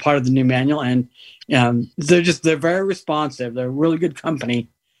 the part of the new manual, and they're very responsive. They're a really good company.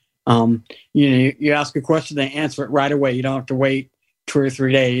 You ask a question, they answer it right away. You don't have to wait 2 or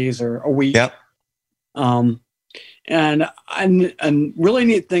 3 days or a week. Yep. And really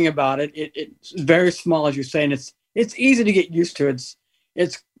neat thing about it, it's very small, as you're saying. It's easy to get used to.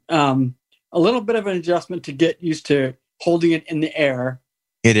 It's a little bit of an adjustment to get used to holding it in the air.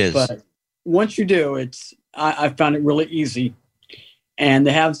 It is. But once you do, I found it really easy. And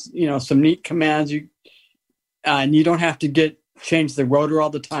they have some neat commands. And you don't have to change the rotor all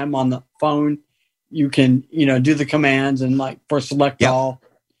the time on the phone. You can do the commands and like for select all,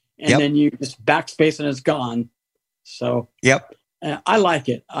 and then you just backspace and it's gone. So I like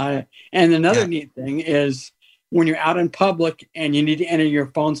it. And another neat thing is when you're out in public and you need to enter your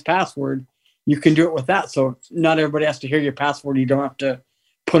phone's password, you can do it with that. So not everybody has to hear your password. You don't have to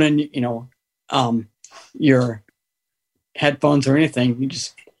put in your headphones or anything.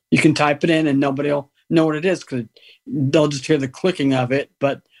 You can type it in and nobody will know what it is, because they'll just hear the clicking of it,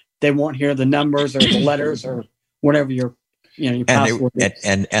 but they won't hear the numbers or the letters or whatever your password is.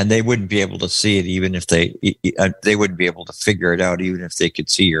 And they wouldn't be able to see it even if they wouldn't be able to figure it out even if they could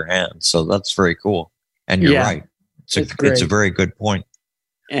see your hand. So that's very cool. And you're right. It's a very good point.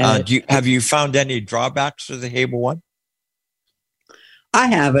 Have you found any drawbacks to the Hable 1? I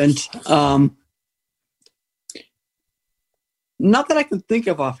haven't. Not that I can think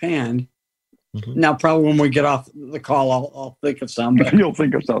of offhand. Now, probably when we get off the call, I'll think of some. But you'll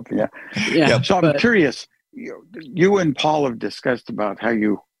think of something, yeah. So I'm curious. You and Paul have discussed about how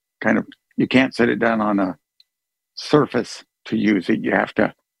you can't set it down on a surface to use it. You have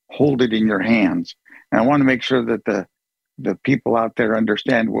to hold it in your hands. And I want to make sure that the people out there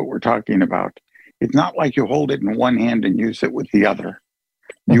understand what we're talking about. It's not like you hold it in one hand and use it with the other.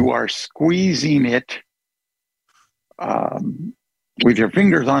 You are squeezing it with your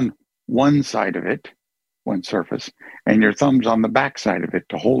fingers on one side of it, one surface, and your thumbs on the back side of it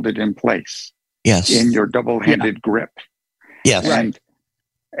to hold it in place. Yes. In your double-handed grip. Yes.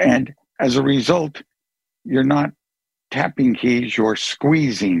 And as a result, you're not tapping keys, you're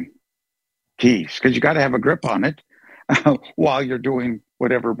squeezing keys because you got to have a grip on it while you're doing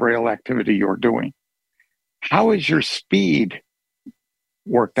whatever Braille activity you're doing. How is your speed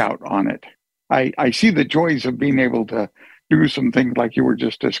worked out on it? I see the joys of being able to do some things like you were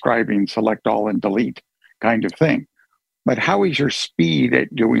just describing, select all and delete kind of thing. But how is your speed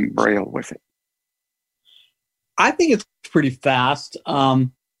at doing Braille with it? I think it's pretty fast.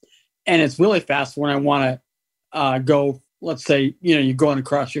 And it's really fast when I want to go, let's say, you're going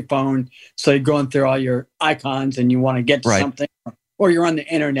across your phone. So you're going through all your icons and you want to get to something, or you're on the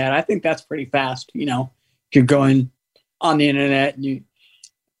internet. I think that's pretty fast. You're going on the internet and you,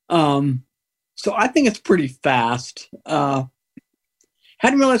 so I think it's pretty fast. Hadn't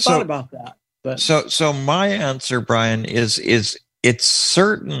really thought about that. But so my answer, Brian, is it's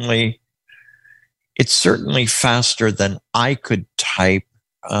certainly faster than I could type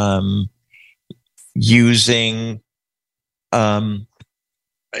using the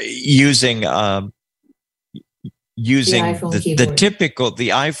typical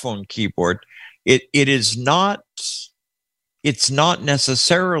iPhone keyboard. It's not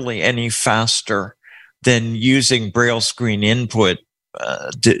necessarily any faster than using Braille screen input,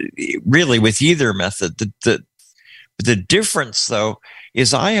 really with either method. The difference, though,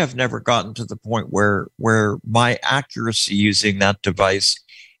 is I have never gotten to the point where my accuracy using that device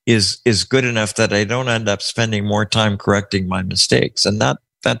is good enough that I don't end up spending more time correcting my mistakes, and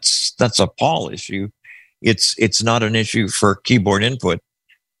that's a Paul issue. It's not an issue for keyboard input.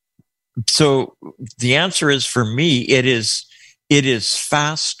 So the answer is, for me, it is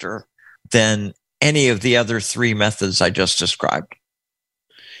faster than any of the other three methods I just described.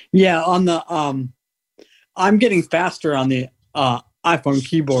 Yeah, on the I'm getting faster on the iPhone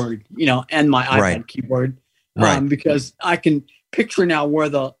keyboard, and my iPad keyboard, because I can picture now where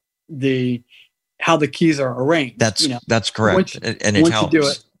how the keys are arranged. That's correct, and it helps. You do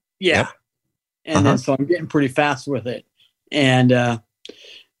it, yeah, and then so I'm getting pretty fast with it, and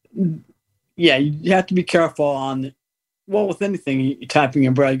yeah, you have to be careful on. Well, with anything you're typing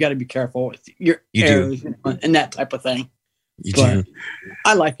in Braille, you got to be careful with your errors and that type of thing. But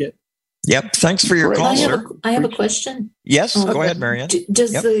I like it. Yep. Thanks for your call, sir. I have a question. Yes, go ahead, Marianne.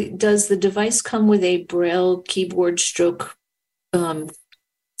 Does the device come with a Braille keyboard stroke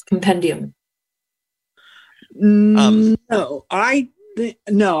compendium? No, I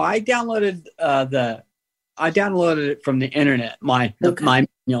downloaded it from the internet. My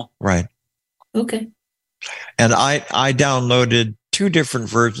manual. Right. Okay. And I downloaded two different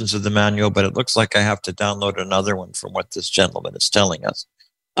versions of the manual, but it looks like I have to download another one from what this gentleman is telling us.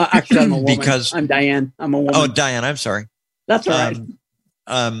 Actually, I'm a woman. Because I'm Diane. I'm a woman. Oh, Diane, I'm sorry. That's all right.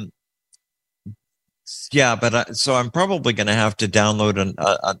 Yeah, but so I'm probably going to have to download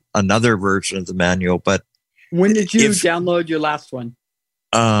another version of the manual. But when did you download your last one?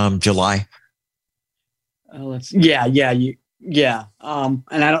 July. Yeah. And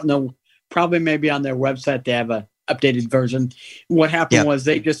I don't know. Probably maybe on their website they have a updated version. What happened was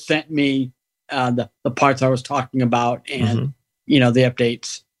they just sent me the parts I was talking about and the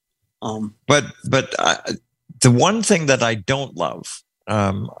updates. But the one thing that I don't love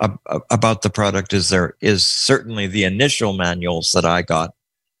about the product is certainly the initial manuals that I got.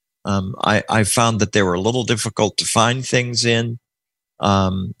 I found that they were a little difficult to find things in,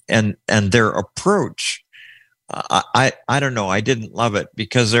 and their approach. I don't know. I didn't love it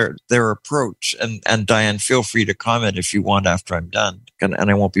because their approach, and Diane, feel free to comment if you want after I'm done, and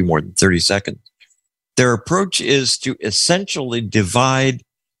I won't be more than 30 seconds. Their approach is to essentially divide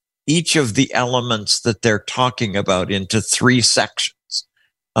each of the elements that they're talking about into three sections.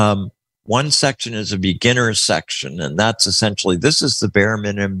 One section is a beginner section, and that's essentially, this is the bare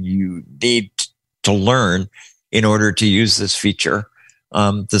minimum you need to learn in order to use this feature.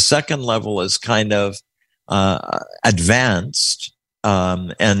 The second level is kind of advanced,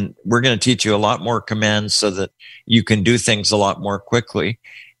 and we're going to teach you a lot more commands so that you can do things a lot more quickly.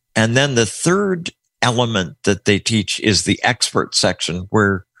 And then the third element that they teach is the expert section,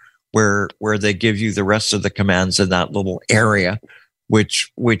 where they give you the rest of the commands in that little area,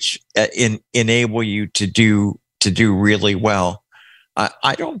 which enable you to do really well.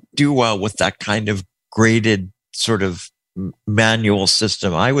 I don't do well with that kind of graded sort of manual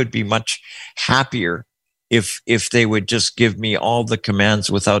system. I would be much happier if they would just give me all the commands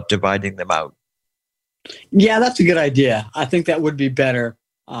without dividing them out. Yeah, that's a good idea. I think that would be better.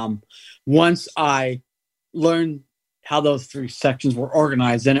 Once I learned how those three sections were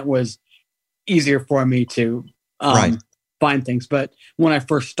organized, then it was easier for me to find things. But when I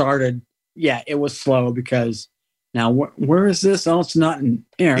first started, it was slow because now where is this? Oh, it's not in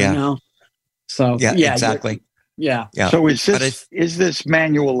here. Yeah. No. So yeah, exactly. Yeah. So is this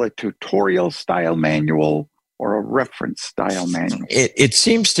manual a tutorial style manual or a reference style manual? It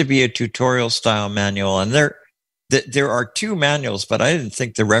seems to be a tutorial style manual, and there are two manuals, but I didn't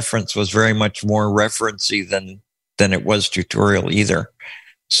think the reference was very much more referencey than it was tutorial either.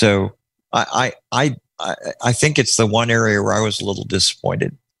 So I think it's the one area where I was a little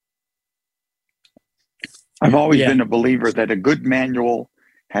disappointed. I've always been a believer that a good manual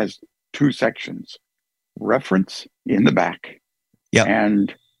has two sections: reference in the back,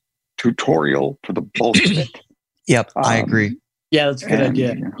 and tutorial for the bulk of it. Yep, I agree. Yeah, that's a good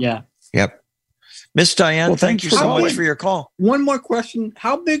idea. Yeah. Yep. Miss Diane, thank you so much for your call. One more question.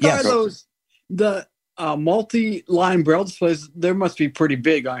 How big are those, the multi-line Braille displays? They must be pretty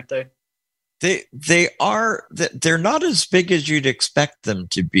big, aren't they? They're not as big as you'd expect them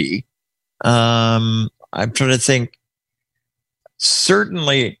to be. I'm trying to think.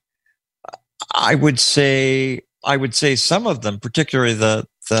 Certainly, I would say some of them, particularly the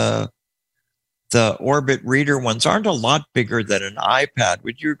Orbit Reader ones, aren't a lot bigger than an iPad.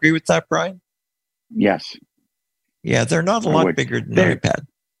 Would you agree with that, Brian? Yes. Yeah, they're not a lot bigger than an iPad.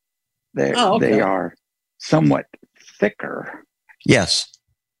 They are somewhat thicker. Yes.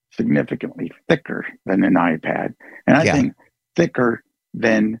 Significantly thicker than an iPad. And I think thicker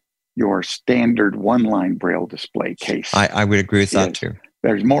than your standard one-line Braille display case. I would agree with that too.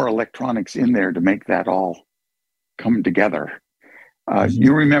 There's more electronics in there to make that all come together.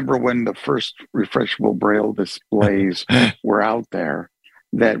 You remember when the first refreshable Braille displays were out there,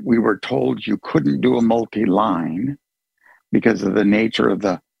 that we were told you couldn't do a multi-line because of the nature of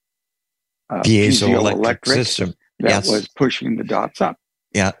the piezoelectric system that was pushing the dots up.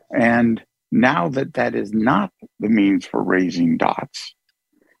 Yeah. And now that is not the means for raising dots,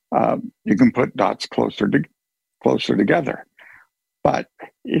 you can put dots closer together. But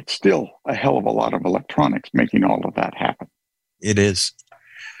it's still a hell of a lot of electronics making all of that happen. It is.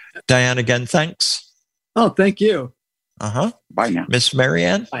 Diane, again, thanks. Oh, thank you. Bye now. Miss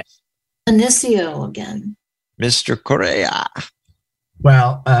Marianne? Bye. Anicio again. Mr. Correa.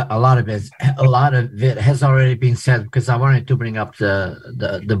 Well, a lot of it has already been said, because I wanted to bring up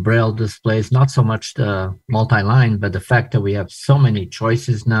the Braille displays, not so much the multi-line, but the fact that we have so many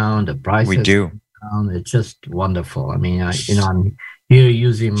choices now and the prices. We do. It's just wonderful. I mean, I'm here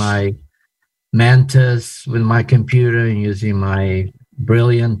using my Mantis with my computer and using my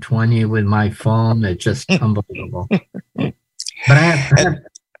Brilliant 20 with my phone. It's just unbelievable. But I have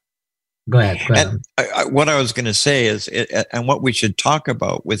Go ahead. What I was going to say is, and what we should talk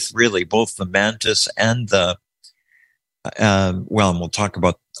about with really both the Mantis and the, and we'll talk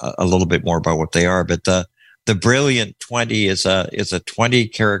about a little bit more about what they are, but the Brilliant 20 is a 20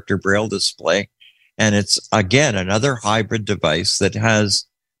 character Braille display. And it's, again, another hybrid device that has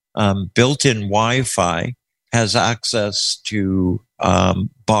built-in Wi-Fi, has access to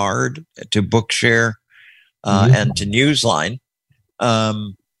Bard, to Bookshare, and to Newsline,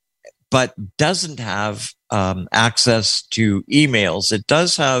 but doesn't have access to emails. It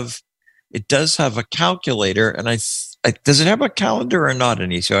does have a calculator, and does it have a calendar or not,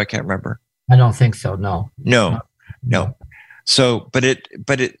 Anicio? I can't remember. I don't think so. No. So, but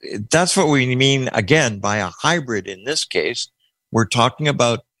that's what we mean, again, by a hybrid. In this case, we're talking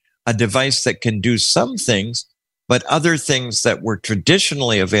about a device that can do some things, but other things that were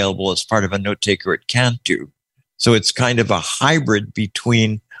traditionally available as part of a note taker, it can't do. So it's kind of a hybrid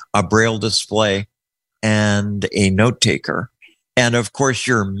between a Braille display and a note taker. And of course,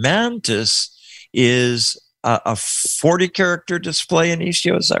 your Mantis is a 40 character display,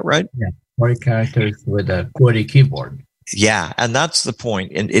 Anicio, is that right? Yeah, 40 characters with a QWERTY keyboard. Yeah, and that's the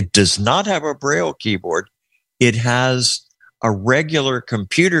point. And it does not have a Braille keyboard. It has a regular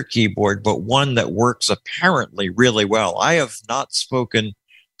computer keyboard, but one that works apparently really well. I have not spoken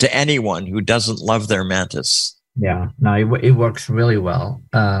to anyone who doesn't love their Mantis. Yeah, no, it works really well.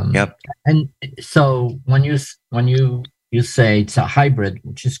 Yep. And so when you say it's a hybrid,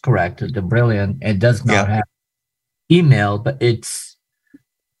 which is correct, the Brilliant, it does not have email, but it's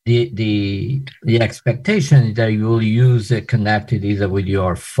the expectation is that you will use it connected either with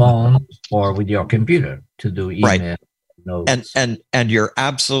your phone or with your computer to do email. Right. Notes. And you're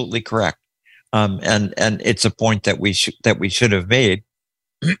absolutely correct. And it's a point that we should have made.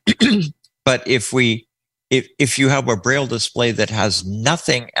 But if you have a Braille display that has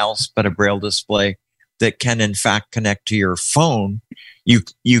nothing else but a Braille display that can in fact connect to your phone,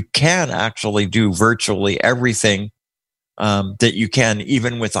 you can actually do virtually everything that you can,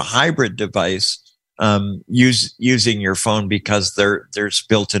 even with a hybrid device, using your phone, because there's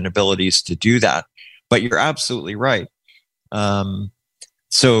built-in abilities to do that. But you're absolutely right.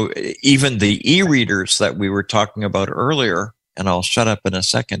 So even the e-readers that we were talking about earlier, and I'll shut up in a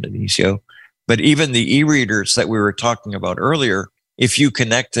second, Anicio, but even the e-readers that we were talking about earlier, if you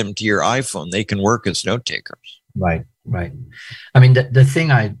connect them to your iPhone, they can work as note takers. Right. I mean, the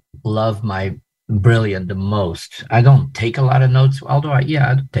thing I love my Brilliant the most, I don't take a lot of notes, although I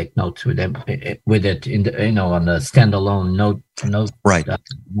take notes with it in the, on the standalone note note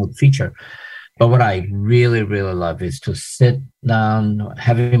feature. But what I really, really love is to sit down,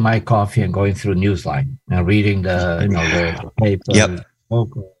 having my coffee and going through Newsline and reading the paper, the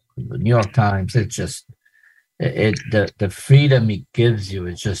New York Times. It's just the freedom it gives you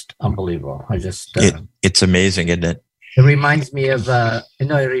is just unbelievable. It's amazing, isn't it? It reminds me of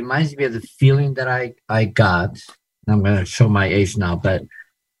the feeling that I got. I'm going to show my age now, but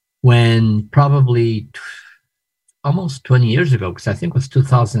when probably almost 20 years ago, because I think it was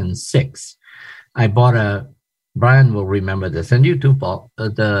 2006, I bought Brian will remember this, and you too, Paul,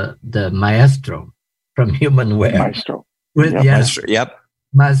 the Maestro from Humanware. Maestro.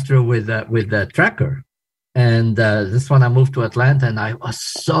 Maestro with the tracker. And this one I moved to Atlanta, and I was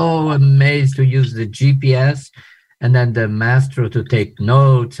so amazed to use the GPS and then the Maestro to take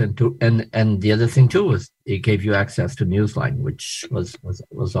notes, and the other thing too was it gave you access to Newsline, which was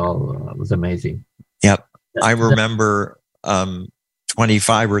amazing. Yep, I remember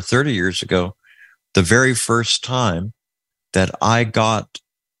 25 or 30 years ago, the very first time that I got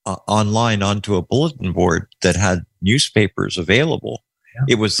online onto a bulletin board that had newspapers available.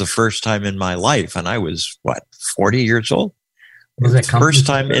 Yeah. It was the first time in my life, and I was 40 years old. Was it the first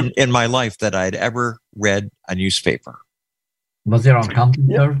time in my life that I'd ever read a newspaper. Was it on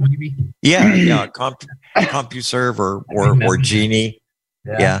CompuServe, maybe? Yeah, CompuServe or Genie.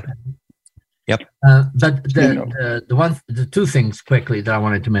 Yeah. Yep. But the two things quickly that I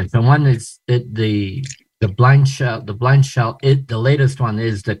wanted to mention. One is the blind shell. The blind shell. The latest one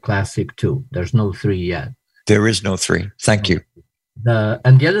is the Classic 2. There's no 3 yet. There is no 3. Thank you.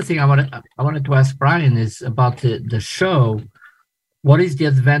 And the other thing I wanted to ask Brian is about the show. What is the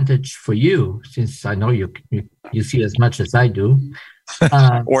advantage for you, since I know you see as much as I do?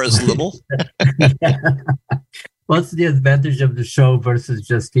 Or as little? What's the advantage of the show versus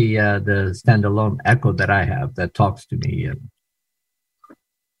just the standalone Echo that I have that talks to me?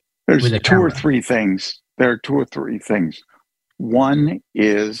 There's two or three things. There are 2 or 3 things. One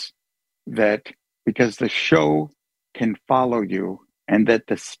is that because the show can follow you, and that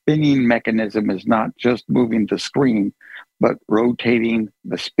the spinning mechanism is not just moving the screen, but rotating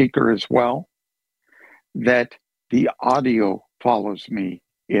the speaker as well, that the audio follows me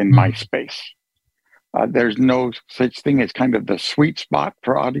in my space. There's no such thing as kind of the sweet spot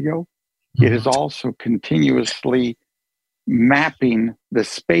for audio. It is also continuously mapping the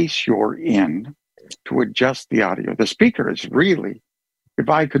space you're in to adjust the audio. The speaker is really, if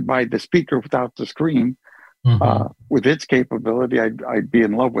I could buy the speaker without the screen, with its capability, I'd be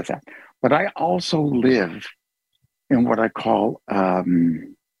in love with that. But I also live in what I call a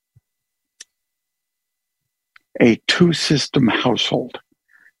 2-system household.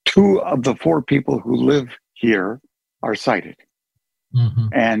 2 of the 4 people who live here are sighted.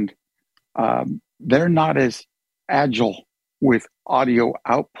 And they're not as agile with audio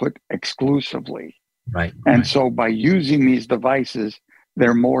output exclusively. Right. And so by using these devices,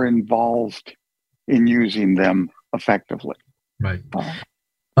 they're more involved in using them effectively. Right.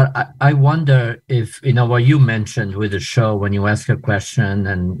 But I wonder if, what you mentioned with the show, when you ask a question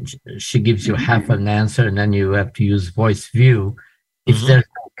and she gives you half an answer and then you have to use voice view, if there's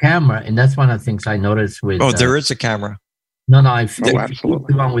no camera, and that's one of the things I noticed with... there is a camera. No,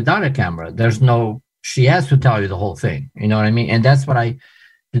 absolutely. The one without a camera, she has to tell you the whole thing. You know what I mean? And that's the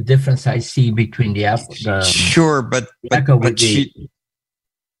difference I see between the Apple. Sure, but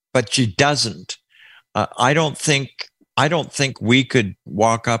she doesn't. I don't think we could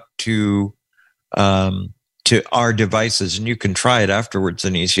walk up to our devices, and you can try it afterwards,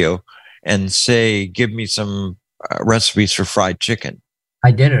 Anicio, and say, "Give me some recipes for fried chicken."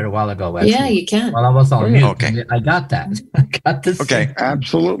 I did it a while ago. Actually. Yeah, you can. While I was on mute, okay. I got that. I got this. Okay,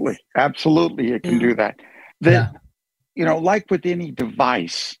 absolutely, it can do that. Like with any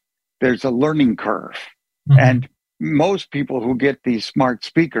device, there's a learning curve, and most people who get these smart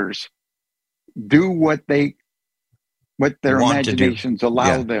speakers do what their imaginations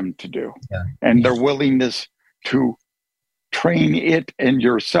allow them to do. Yeah. And their willingness to train it and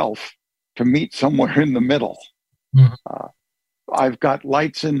yourself to meet somewhere in the middle. I've got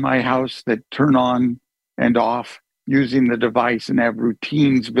lights in my house that turn on and off using the device and have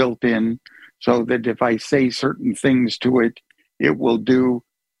routines built in so that if I say certain things to it, it will do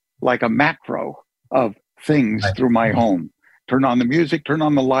like a macro of things through my home turn on the music, turn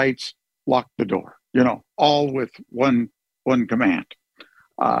on the lights, lock the door, all with one command.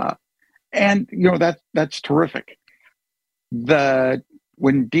 And that's terrific.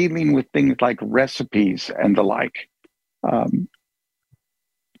 When dealing with things like recipes and the like,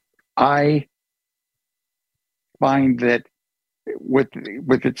 I find that with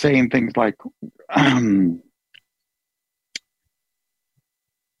it saying things like,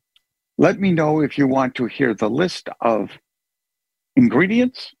 let me know if you want to hear the list of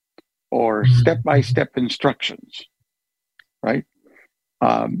ingredients or step-by-step instructions, right?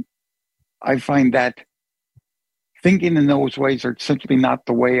 I find that thinking in those ways are simply not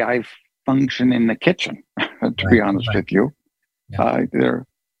the way I function in the kitchen, to be honest with you.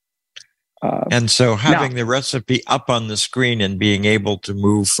 And so having the recipe up on the screen and being able to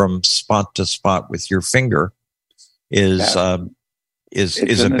move from spot to spot with your finger is a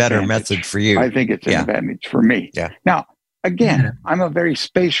better method for you. I think it's an advantage for me. Yeah. Now, again, I'm a very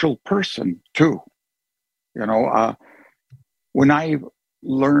spatial person too. When I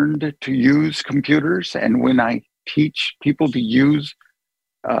learned to use computers and when I teach people to use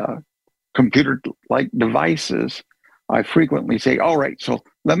computer-like devices, I frequently say, all right, so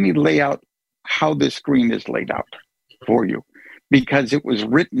let me lay out how this screen is laid out for you, because it was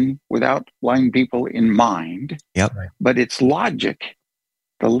written without blind people in mind. Yep. But its logic,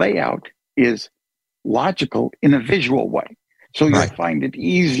 the layout is logical in a visual way. So you'll find it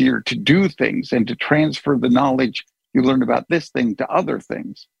easier to do things and to transfer the knowledge you learn about this thing to other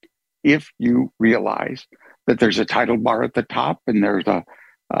things if you realize that there's a title bar at the top and there's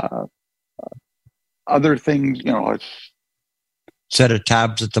other things, it's set of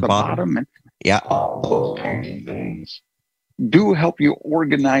tabs at the bottom. And yeah. All those things do help you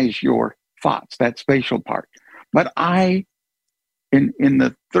organize your thoughts, that spatial part. But in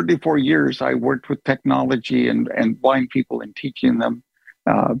the 34 years I worked with technology and blind people and teaching them,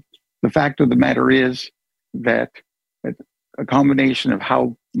 the fact of the matter is that a combination of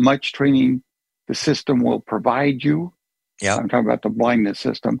how much training the system will provide you, I'm talking about the blindness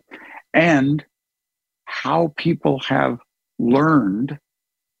system, and how people have learned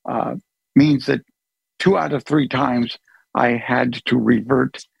means that 2 out of 3 times I had to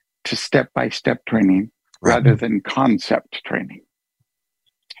revert to step-by-step training rather than concept training.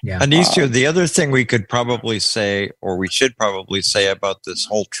 Yeah. Anicio, the other thing we could probably say, or we should probably say about this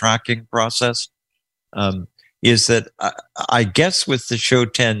whole tracking process, is that I guess with the Show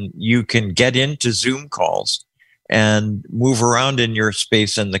 10, you can get into Zoom calls and move around in your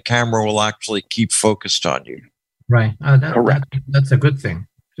space and the camera will actually keep focused on you. Right. That's a good thing.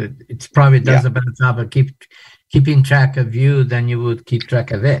 It probably does a better job of keeping track of you than you would keep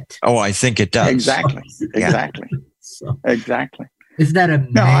track of it. Oh, I think it does. Exactly. Exactly. Is that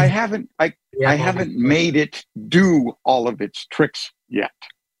amazing? No, I haven't made it do all of its tricks yet.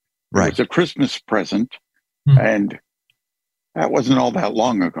 Right. It was a Christmas present, and that wasn't all that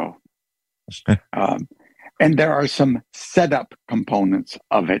long ago. And there are some setup components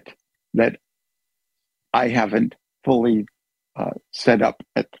of it that I haven't fully set up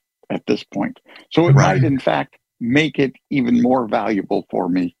at this point. So it might, in fact, make it even more valuable for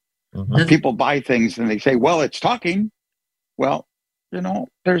me. People buy things and they say, well, it's talking. Well,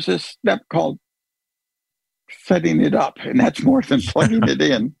 there's this step called setting it up, and that's more than plugging it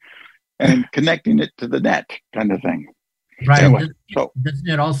in and connecting it to the net kind of thing. Right. Anyway, doesn't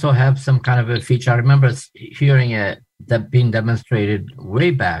it also have some kind of a feature? I remember hearing that being demonstrated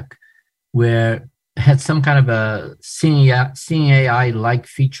way back, where it had some kind of a seeing AI-like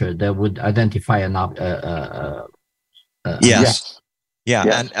feature that would identify an yes. Yeah,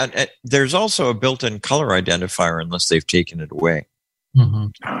 yes. And there's also a built-in color identifier unless they've taken it away.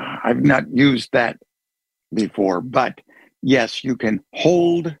 I've not used that before, but yes, you can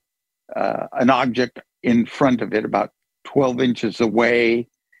hold an object in front of it about 12 inches away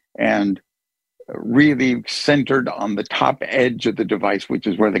and really centered on the top edge of the device, which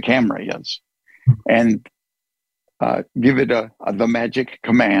is where the camera is, and give it the magic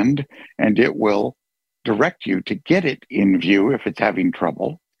command, and it will direct you to get it in view if it's having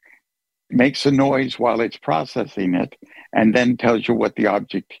trouble, makes a noise while it's processing it, and then tells you what the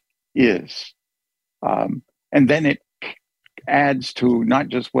object is. And then it adds to not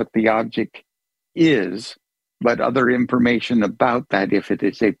just what the object is, but other information about that if it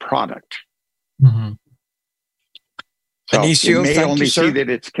is a product. So Anicio, you may only see that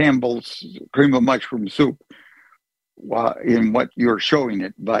it's Campbell's cream of mushroom soup in what you're showing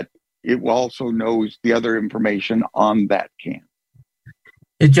it, but it also knows the other information on that can.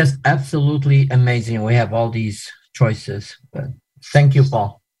 It's just absolutely amazing. We have all these choices. But thank you,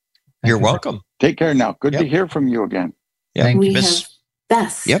 Paul. You're welcome. Take care now. Good to hear from you again. Yeah. We have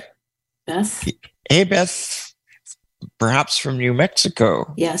Beth. Yep. Beth. Hey, Beth. Perhaps from New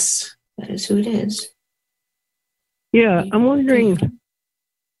Mexico. Yes, that is who it is. Yeah, I'm wondering,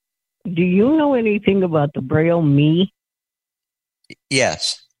 do you know anything about the Braille Me?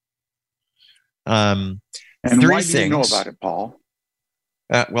 Yes. And three why things. do you know about it, Paul?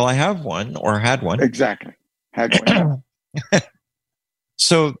 Well, I have one or had one. Exactly. Had one.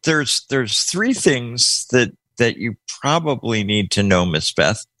 So there's three things that you probably need to know, Miss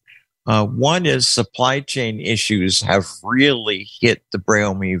Beth. One is supply chain issues have really hit the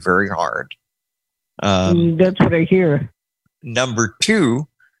Braille Me very hard. That's what I hear. Number two,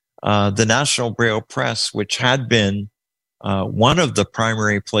 the National Braille Press, which had been one of the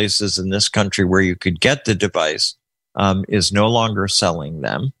primary places in this country where you could get the device, is no longer selling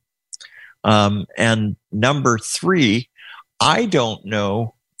them. And number three, I don't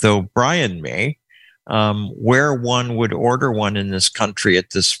know, though Brian may, where one would order one in this country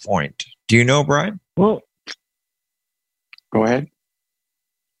at this point. Do you know, Brian? Well, go ahead.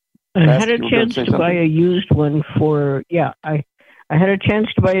 I had a chance to buy a used one for, I had a chance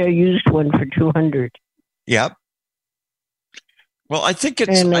to buy a used one for $200. Yep. Well, I think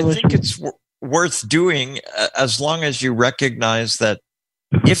it's worth doing as long as you recognize that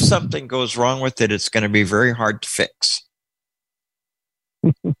if something goes wrong with it, it's going to be very hard to fix.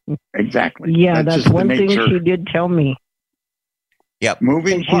 Exactly. Yeah, that's one thing she did tell me. Yep.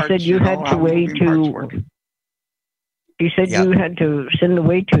 Moving parts. She said you had to wait to. She said you had to send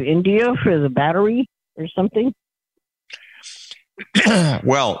away to India for the battery or something.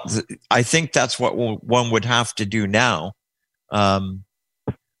 Well, I think that's what one would have to do now. But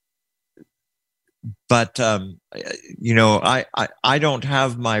I don't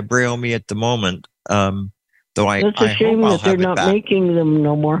have my Braille Me at the moment. Though That's a shame that they're not making them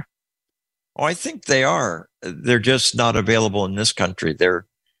no more. Oh, I think they are. They're just not available in this country. They're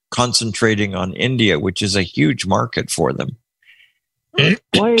concentrating on India, which is a huge market for them. Why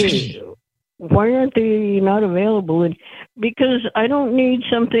aren't they not available? Because I don't need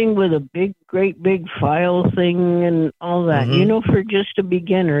something with a great big file thing and all that. Mm-hmm. For just a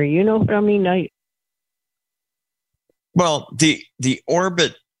beginner. You know what I mean? Well, the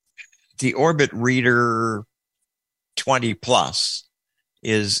Orbit Reader 20 Plus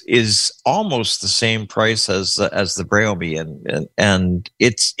is almost the same price as the Braille Me, and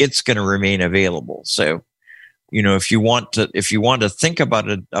it's going to remain available. So, if you want to think about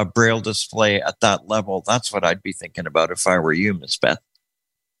a Braille display at that level, that's what I'd be thinking about if I were you, Miss Beth.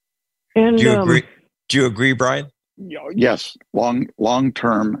 And do you agree? Do you agree, Brian? Yes, long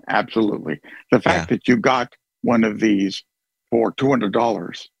term, absolutely. The fact that you got one of these for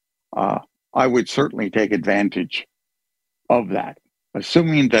 $200, I would certainly take advantage of that,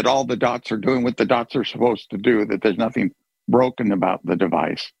 assuming that all the dots are doing what the dots are supposed to do, that there's nothing broken about the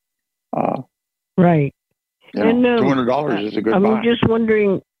device. Right. And $200 is a good buy. I'm just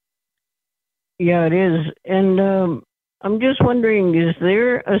wondering. Yeah, it is. And I'm just wondering, is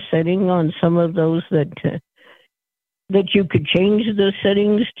there a setting on some of those that you could change the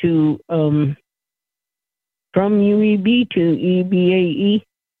settings to from UEB to EBAE?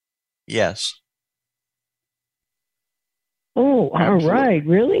 Yes. Oh, absolutely. All right.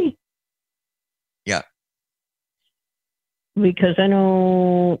 Really? Yeah. Because I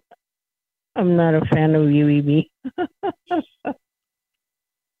know I'm not a fan of UEB.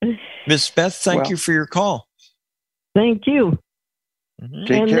 Miss Beth, thank you for your call. Thank you. Mm-hmm.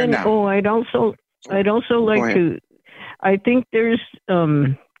 Take care now. I'd also like to. I think there's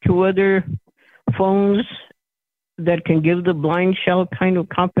 2 other phones that can give the blind shell kind of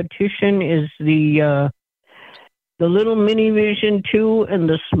competition. Is the Little Mini Vision 2 and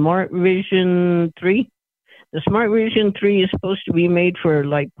the Smart Vision 3. The Smart Vision 3 is supposed to be made for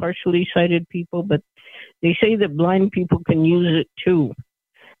like partially sighted people, but they say that blind people can use it too.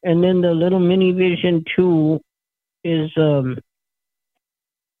 And then the Little Mini Vision 2 is kind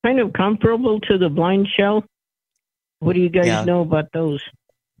of comparable to the blind shell. What do you guys know about those?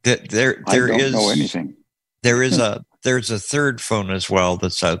 I don't know anything. There's a third phone as well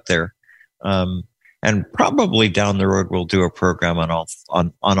that's out there, and probably down the road we'll do a program on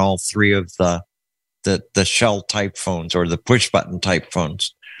all three of the shell type phones or the push button type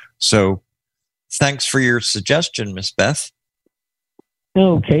phones. So, thanks for your suggestion, Miss Beth.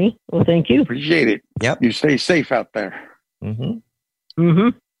 Okay. Well, thank you. Appreciate it. Yep. You stay safe out there. Mm-hmm. Mm-hmm.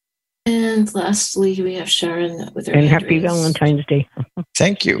 And lastly, we have Sharon with her and hand happy raised. Valentine's Day.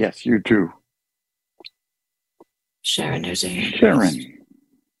 Thank you. Yes, you too. Sharon, there's a hand Sharon. raised.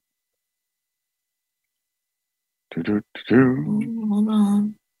 Hold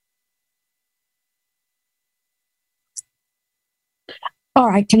on. All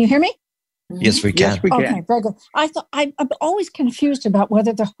right. Can you hear me? Yes, we can. Yes, we can. Okay, very good. I thought I'm always confused about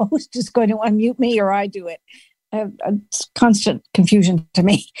whether the host is going to unmute me or I do it. It's constant confusion to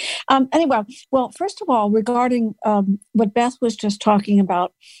me. Anyway, well, first of all, regarding what Beth was just talking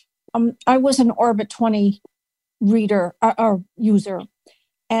about, I was an Orbit 20 reader or user,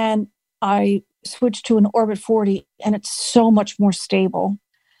 and I switched to an Orbit 40, and it's so much more stable.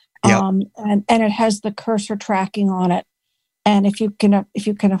 Yep. And it has the cursor tracking on it, and if you can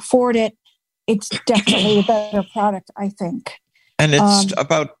afford it, it's definitely a better product, I think. And it's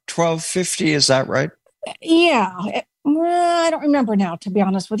about $12.50, is that right? Yeah. I don't remember now, to be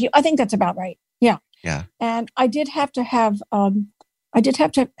honest with you. I think that's about right. Yeah. Yeah. And I did have to have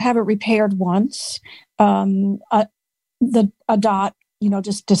it repaired once. A dot,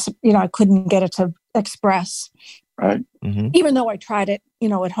 I couldn't get it to express. Right. Mm-hmm. Even though I tried it,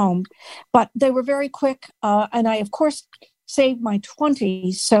 at home. But they were very quick. And I, of course, saved my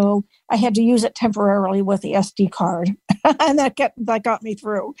 20, so I had to use it temporarily with the SD card, and that got me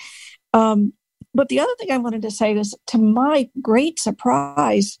through. But the other thing I wanted to say is, to my great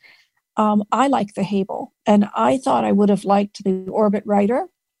surprise, I like the Hable, and I thought I would have liked the Orbit Writer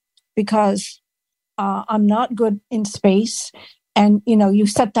because I'm not good in space, and you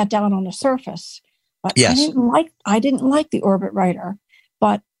set that down on the surface. But yes. I didn't like the Orbit Writer,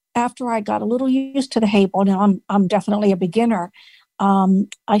 but after I got a little used to the Hable, now I'm definitely a beginner.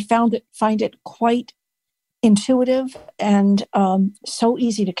 I find it quite intuitive and so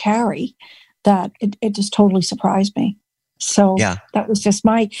easy to carry that it just totally surprised me. So that was just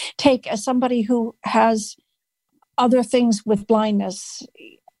my take as somebody who has other things with blindness.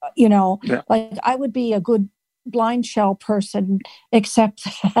 Like I would be a good blind shell person, except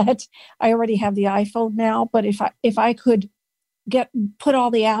that I already have the iPhone now. But if I could put all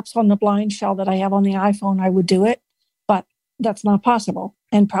the apps on the blind shell that I have on the iPhone, I would do it, but that's not possible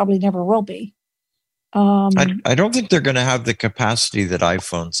and probably never will be. I don't think they're going to have the capacity that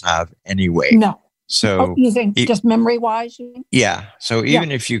iPhones have anyway. No. So you think just memory wise? Yeah. So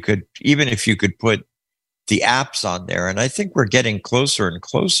even if you could put the apps on there, and I think we're getting closer and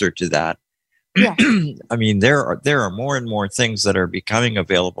closer to that. Yeah. I mean, there are more and more things that are becoming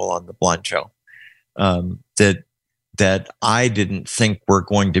available on the blind shell that I didn't think were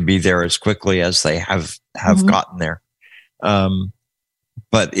going to be there as quickly as they have gotten there.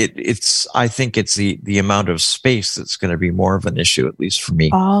 But I think it's the amount of space that's going to be more of an issue, at least for me.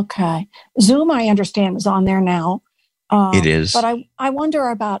 Okay. Zoom, I understand, is on there now. It is. But I wonder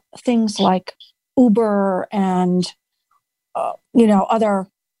about things like Uber and, other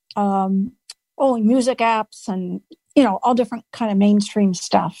music apps and, all different kind of mainstream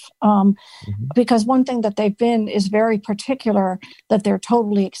stuff. Because one thing that they've been is very particular that they're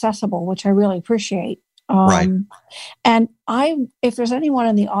totally accessible, which I really appreciate. Right. And if there's anyone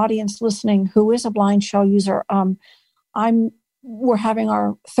in the audience listening who is a blind shell user, we're having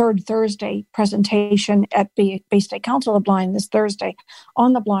our third Thursday presentation at Bay State Council of Blind this Thursday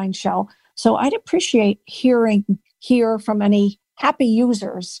on the blind shell. So I'd appreciate hear from any happy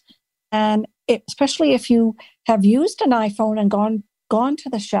users, and especially if you have used an iPhone and gone to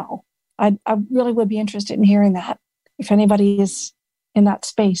the shell. I really would be interested in hearing that if anybody is in that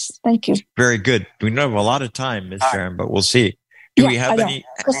space. Thank you. Very good. We don't have a lot of time, Ms. Sharon, but we'll see. Do we have any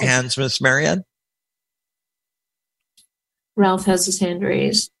hands, Ms. Marianne? Ralph has his hand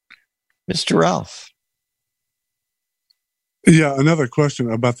raised. Mr. Ralph. Yeah, another question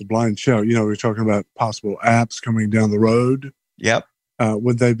about the blind shell. We're talking about possible apps coming down the road. Yep.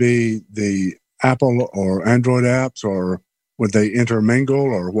 Would they be the Apple or Android apps, or would they intermingle,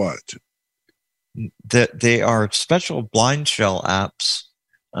 or what? They are special blind shell apps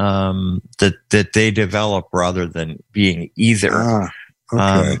that they develop rather than being either.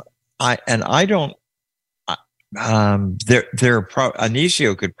 Okay.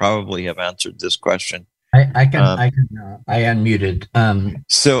 Anicio could probably have answered this question. I unmuted.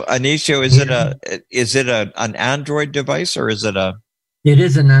 So Anicio, is it an Android device or is it a? It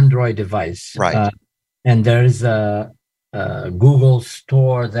is an Android device, right? And there is a Google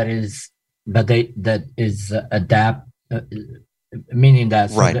Store that is adapt, meaning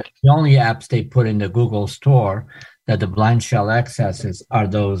that the only apps they put in the Google Store that the blind shell accesses are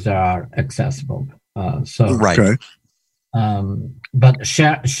those that are accessible. Right. But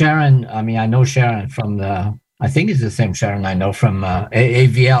Sharon, I know Sharon from I think it's the same Sharon I know from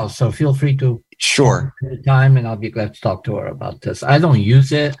AVL. So feel free to time, and I'll be glad to talk to her about this. I don't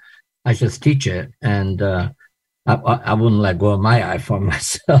use it; I just teach it, and I wouldn't let go of my iPhone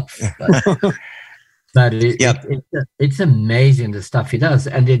myself. But it's amazing the stuff he does,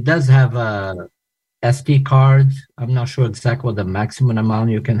 and it does have SD cards. I'm not sure exactly what the maximum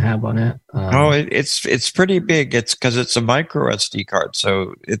amount you can have on it. It's pretty big. It's because it's a micro SD card,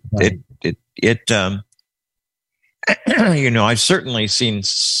 so it I've certainly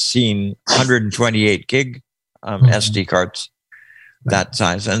seen 128 gig SD cards that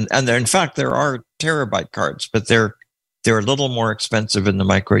size, and there, in fact, there are terabyte cards, but they're a little more expensive in the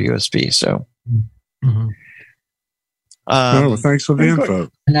micro USB. So. Well, thanks for the info.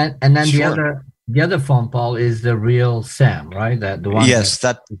 And then sure. the other phone, Paul, is the Real Sam, right? The one. Yes,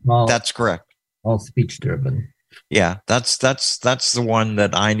 that's correct. All speech driven. Yeah, that's the one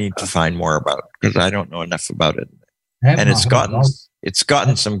that I need to find more about because I don't know enough about it. And it's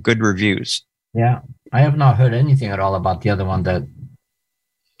gotten some good reviews. Yeah, I have not heard anything at all about the other one that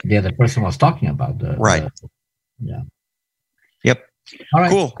the other person was talking about. Right. Yeah. Yep. All right.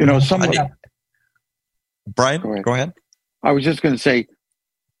 Cool. Brian, go ahead. I was just going to say,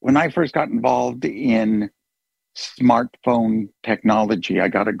 when I first got involved in smartphone technology, I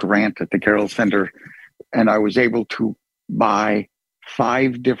got a grant at the Carroll Center, and I was able to buy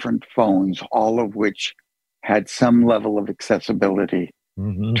 5 different phones, all of which had some level of accessibility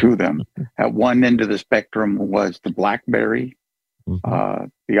to them. At one end of the spectrum was the BlackBerry. The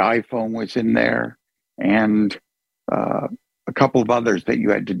iPhone was in there, and a couple of others that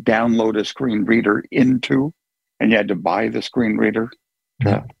you had to download a screen reader into, and you had to buy the screen reader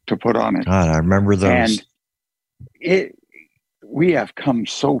to put on it. God, I remember those. And we have come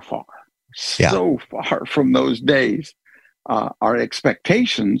so far from those days. Our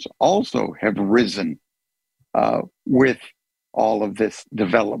expectations also have risen with all of this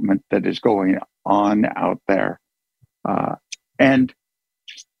development that is going on out there. And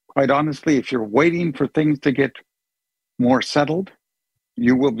quite honestly, if you're waiting for things to get more settled,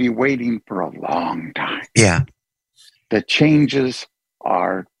 you will be waiting for a long time. Yeah. The changes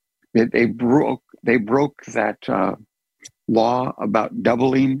are, they broke that law about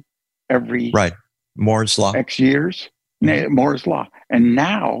doubling every Moore's Law. X years, Moore's Law. And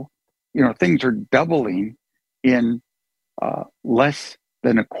now, things are doubling in less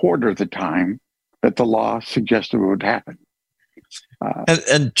than a quarter of the time that the law suggested would happen.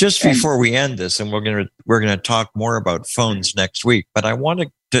 And just before we end this, and we're gonna talk more about phones next week, but I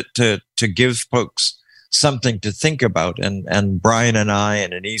wanted to give folks something to think about, and Brian and I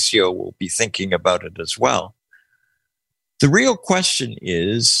and Anicio will be thinking about it as well. The real question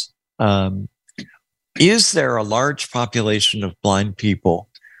is there a large population of blind people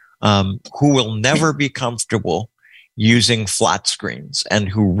who will never be comfortable using flat screens and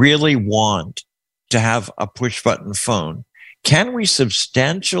who really want to have a push button phone? Can we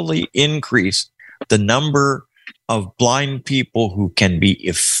substantially increase the number of blind people who can be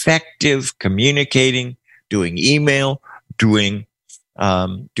effective communicating, doing email, doing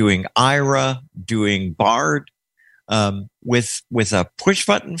Aira, doing Bard, with a push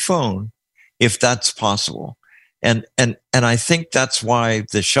button phone, if that's possible? And I think that's why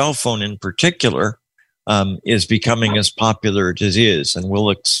the shell phone in particular is becoming as popular as it is. And we'll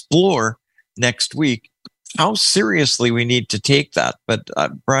explore next week how seriously we need to take that. But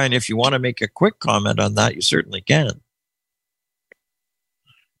Brian, if you want to make a quick comment on that, you certainly can.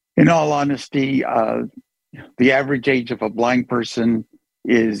 In all honesty, the average age of a blind person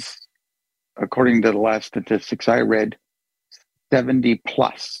is, according to the last statistics I read, 70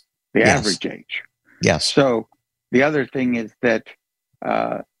 plus, the average age. Yes. So the other thing is that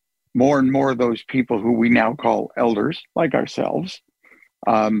more and more of those people who we now call elders, like ourselves,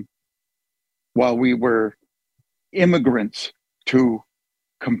 while we were immigrants to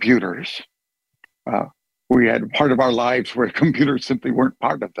computers, we had part of our lives where computers simply weren't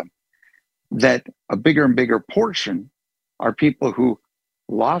part of them, that a bigger and bigger portion are people who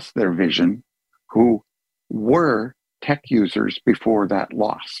lost their vision, who were tech users before that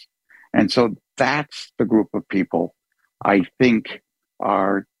loss. And so that's the group of people I think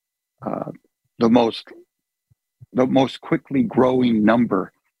are the most quickly growing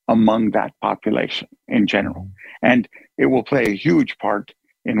number among that population in general. And it will play a huge part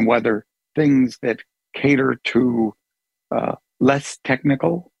in whether things that cater to less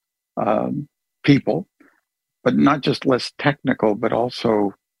technical people, but not just less technical, but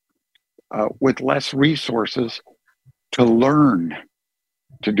also with less resources to learn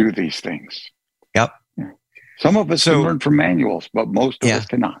to do these things. Yep. Some of us can learn from manuals, but most of us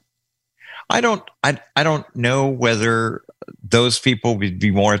cannot. I don't know whether those people would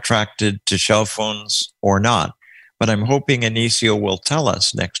be more attracted to shell phones or not, but I'm hoping Anicio will tell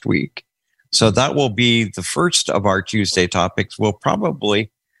us next week. So that will be the first of our Tuesday topics. We'll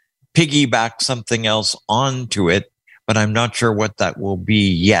probably piggyback something else onto it, but I'm not sure what that will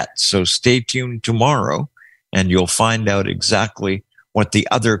be yet. So stay tuned tomorrow, and you'll find out exactly what the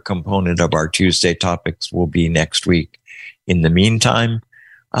other component of our Tuesday topics will be next week. In the meantime,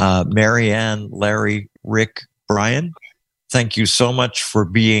 Marianne, Larry, Rick, Brian, thank you so much for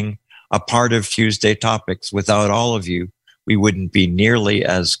being a part of Tuesday Topics. Without all of you, we wouldn't be nearly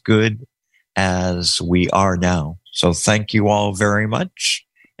as good as we are now. So thank you all very much,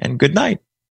 and good night.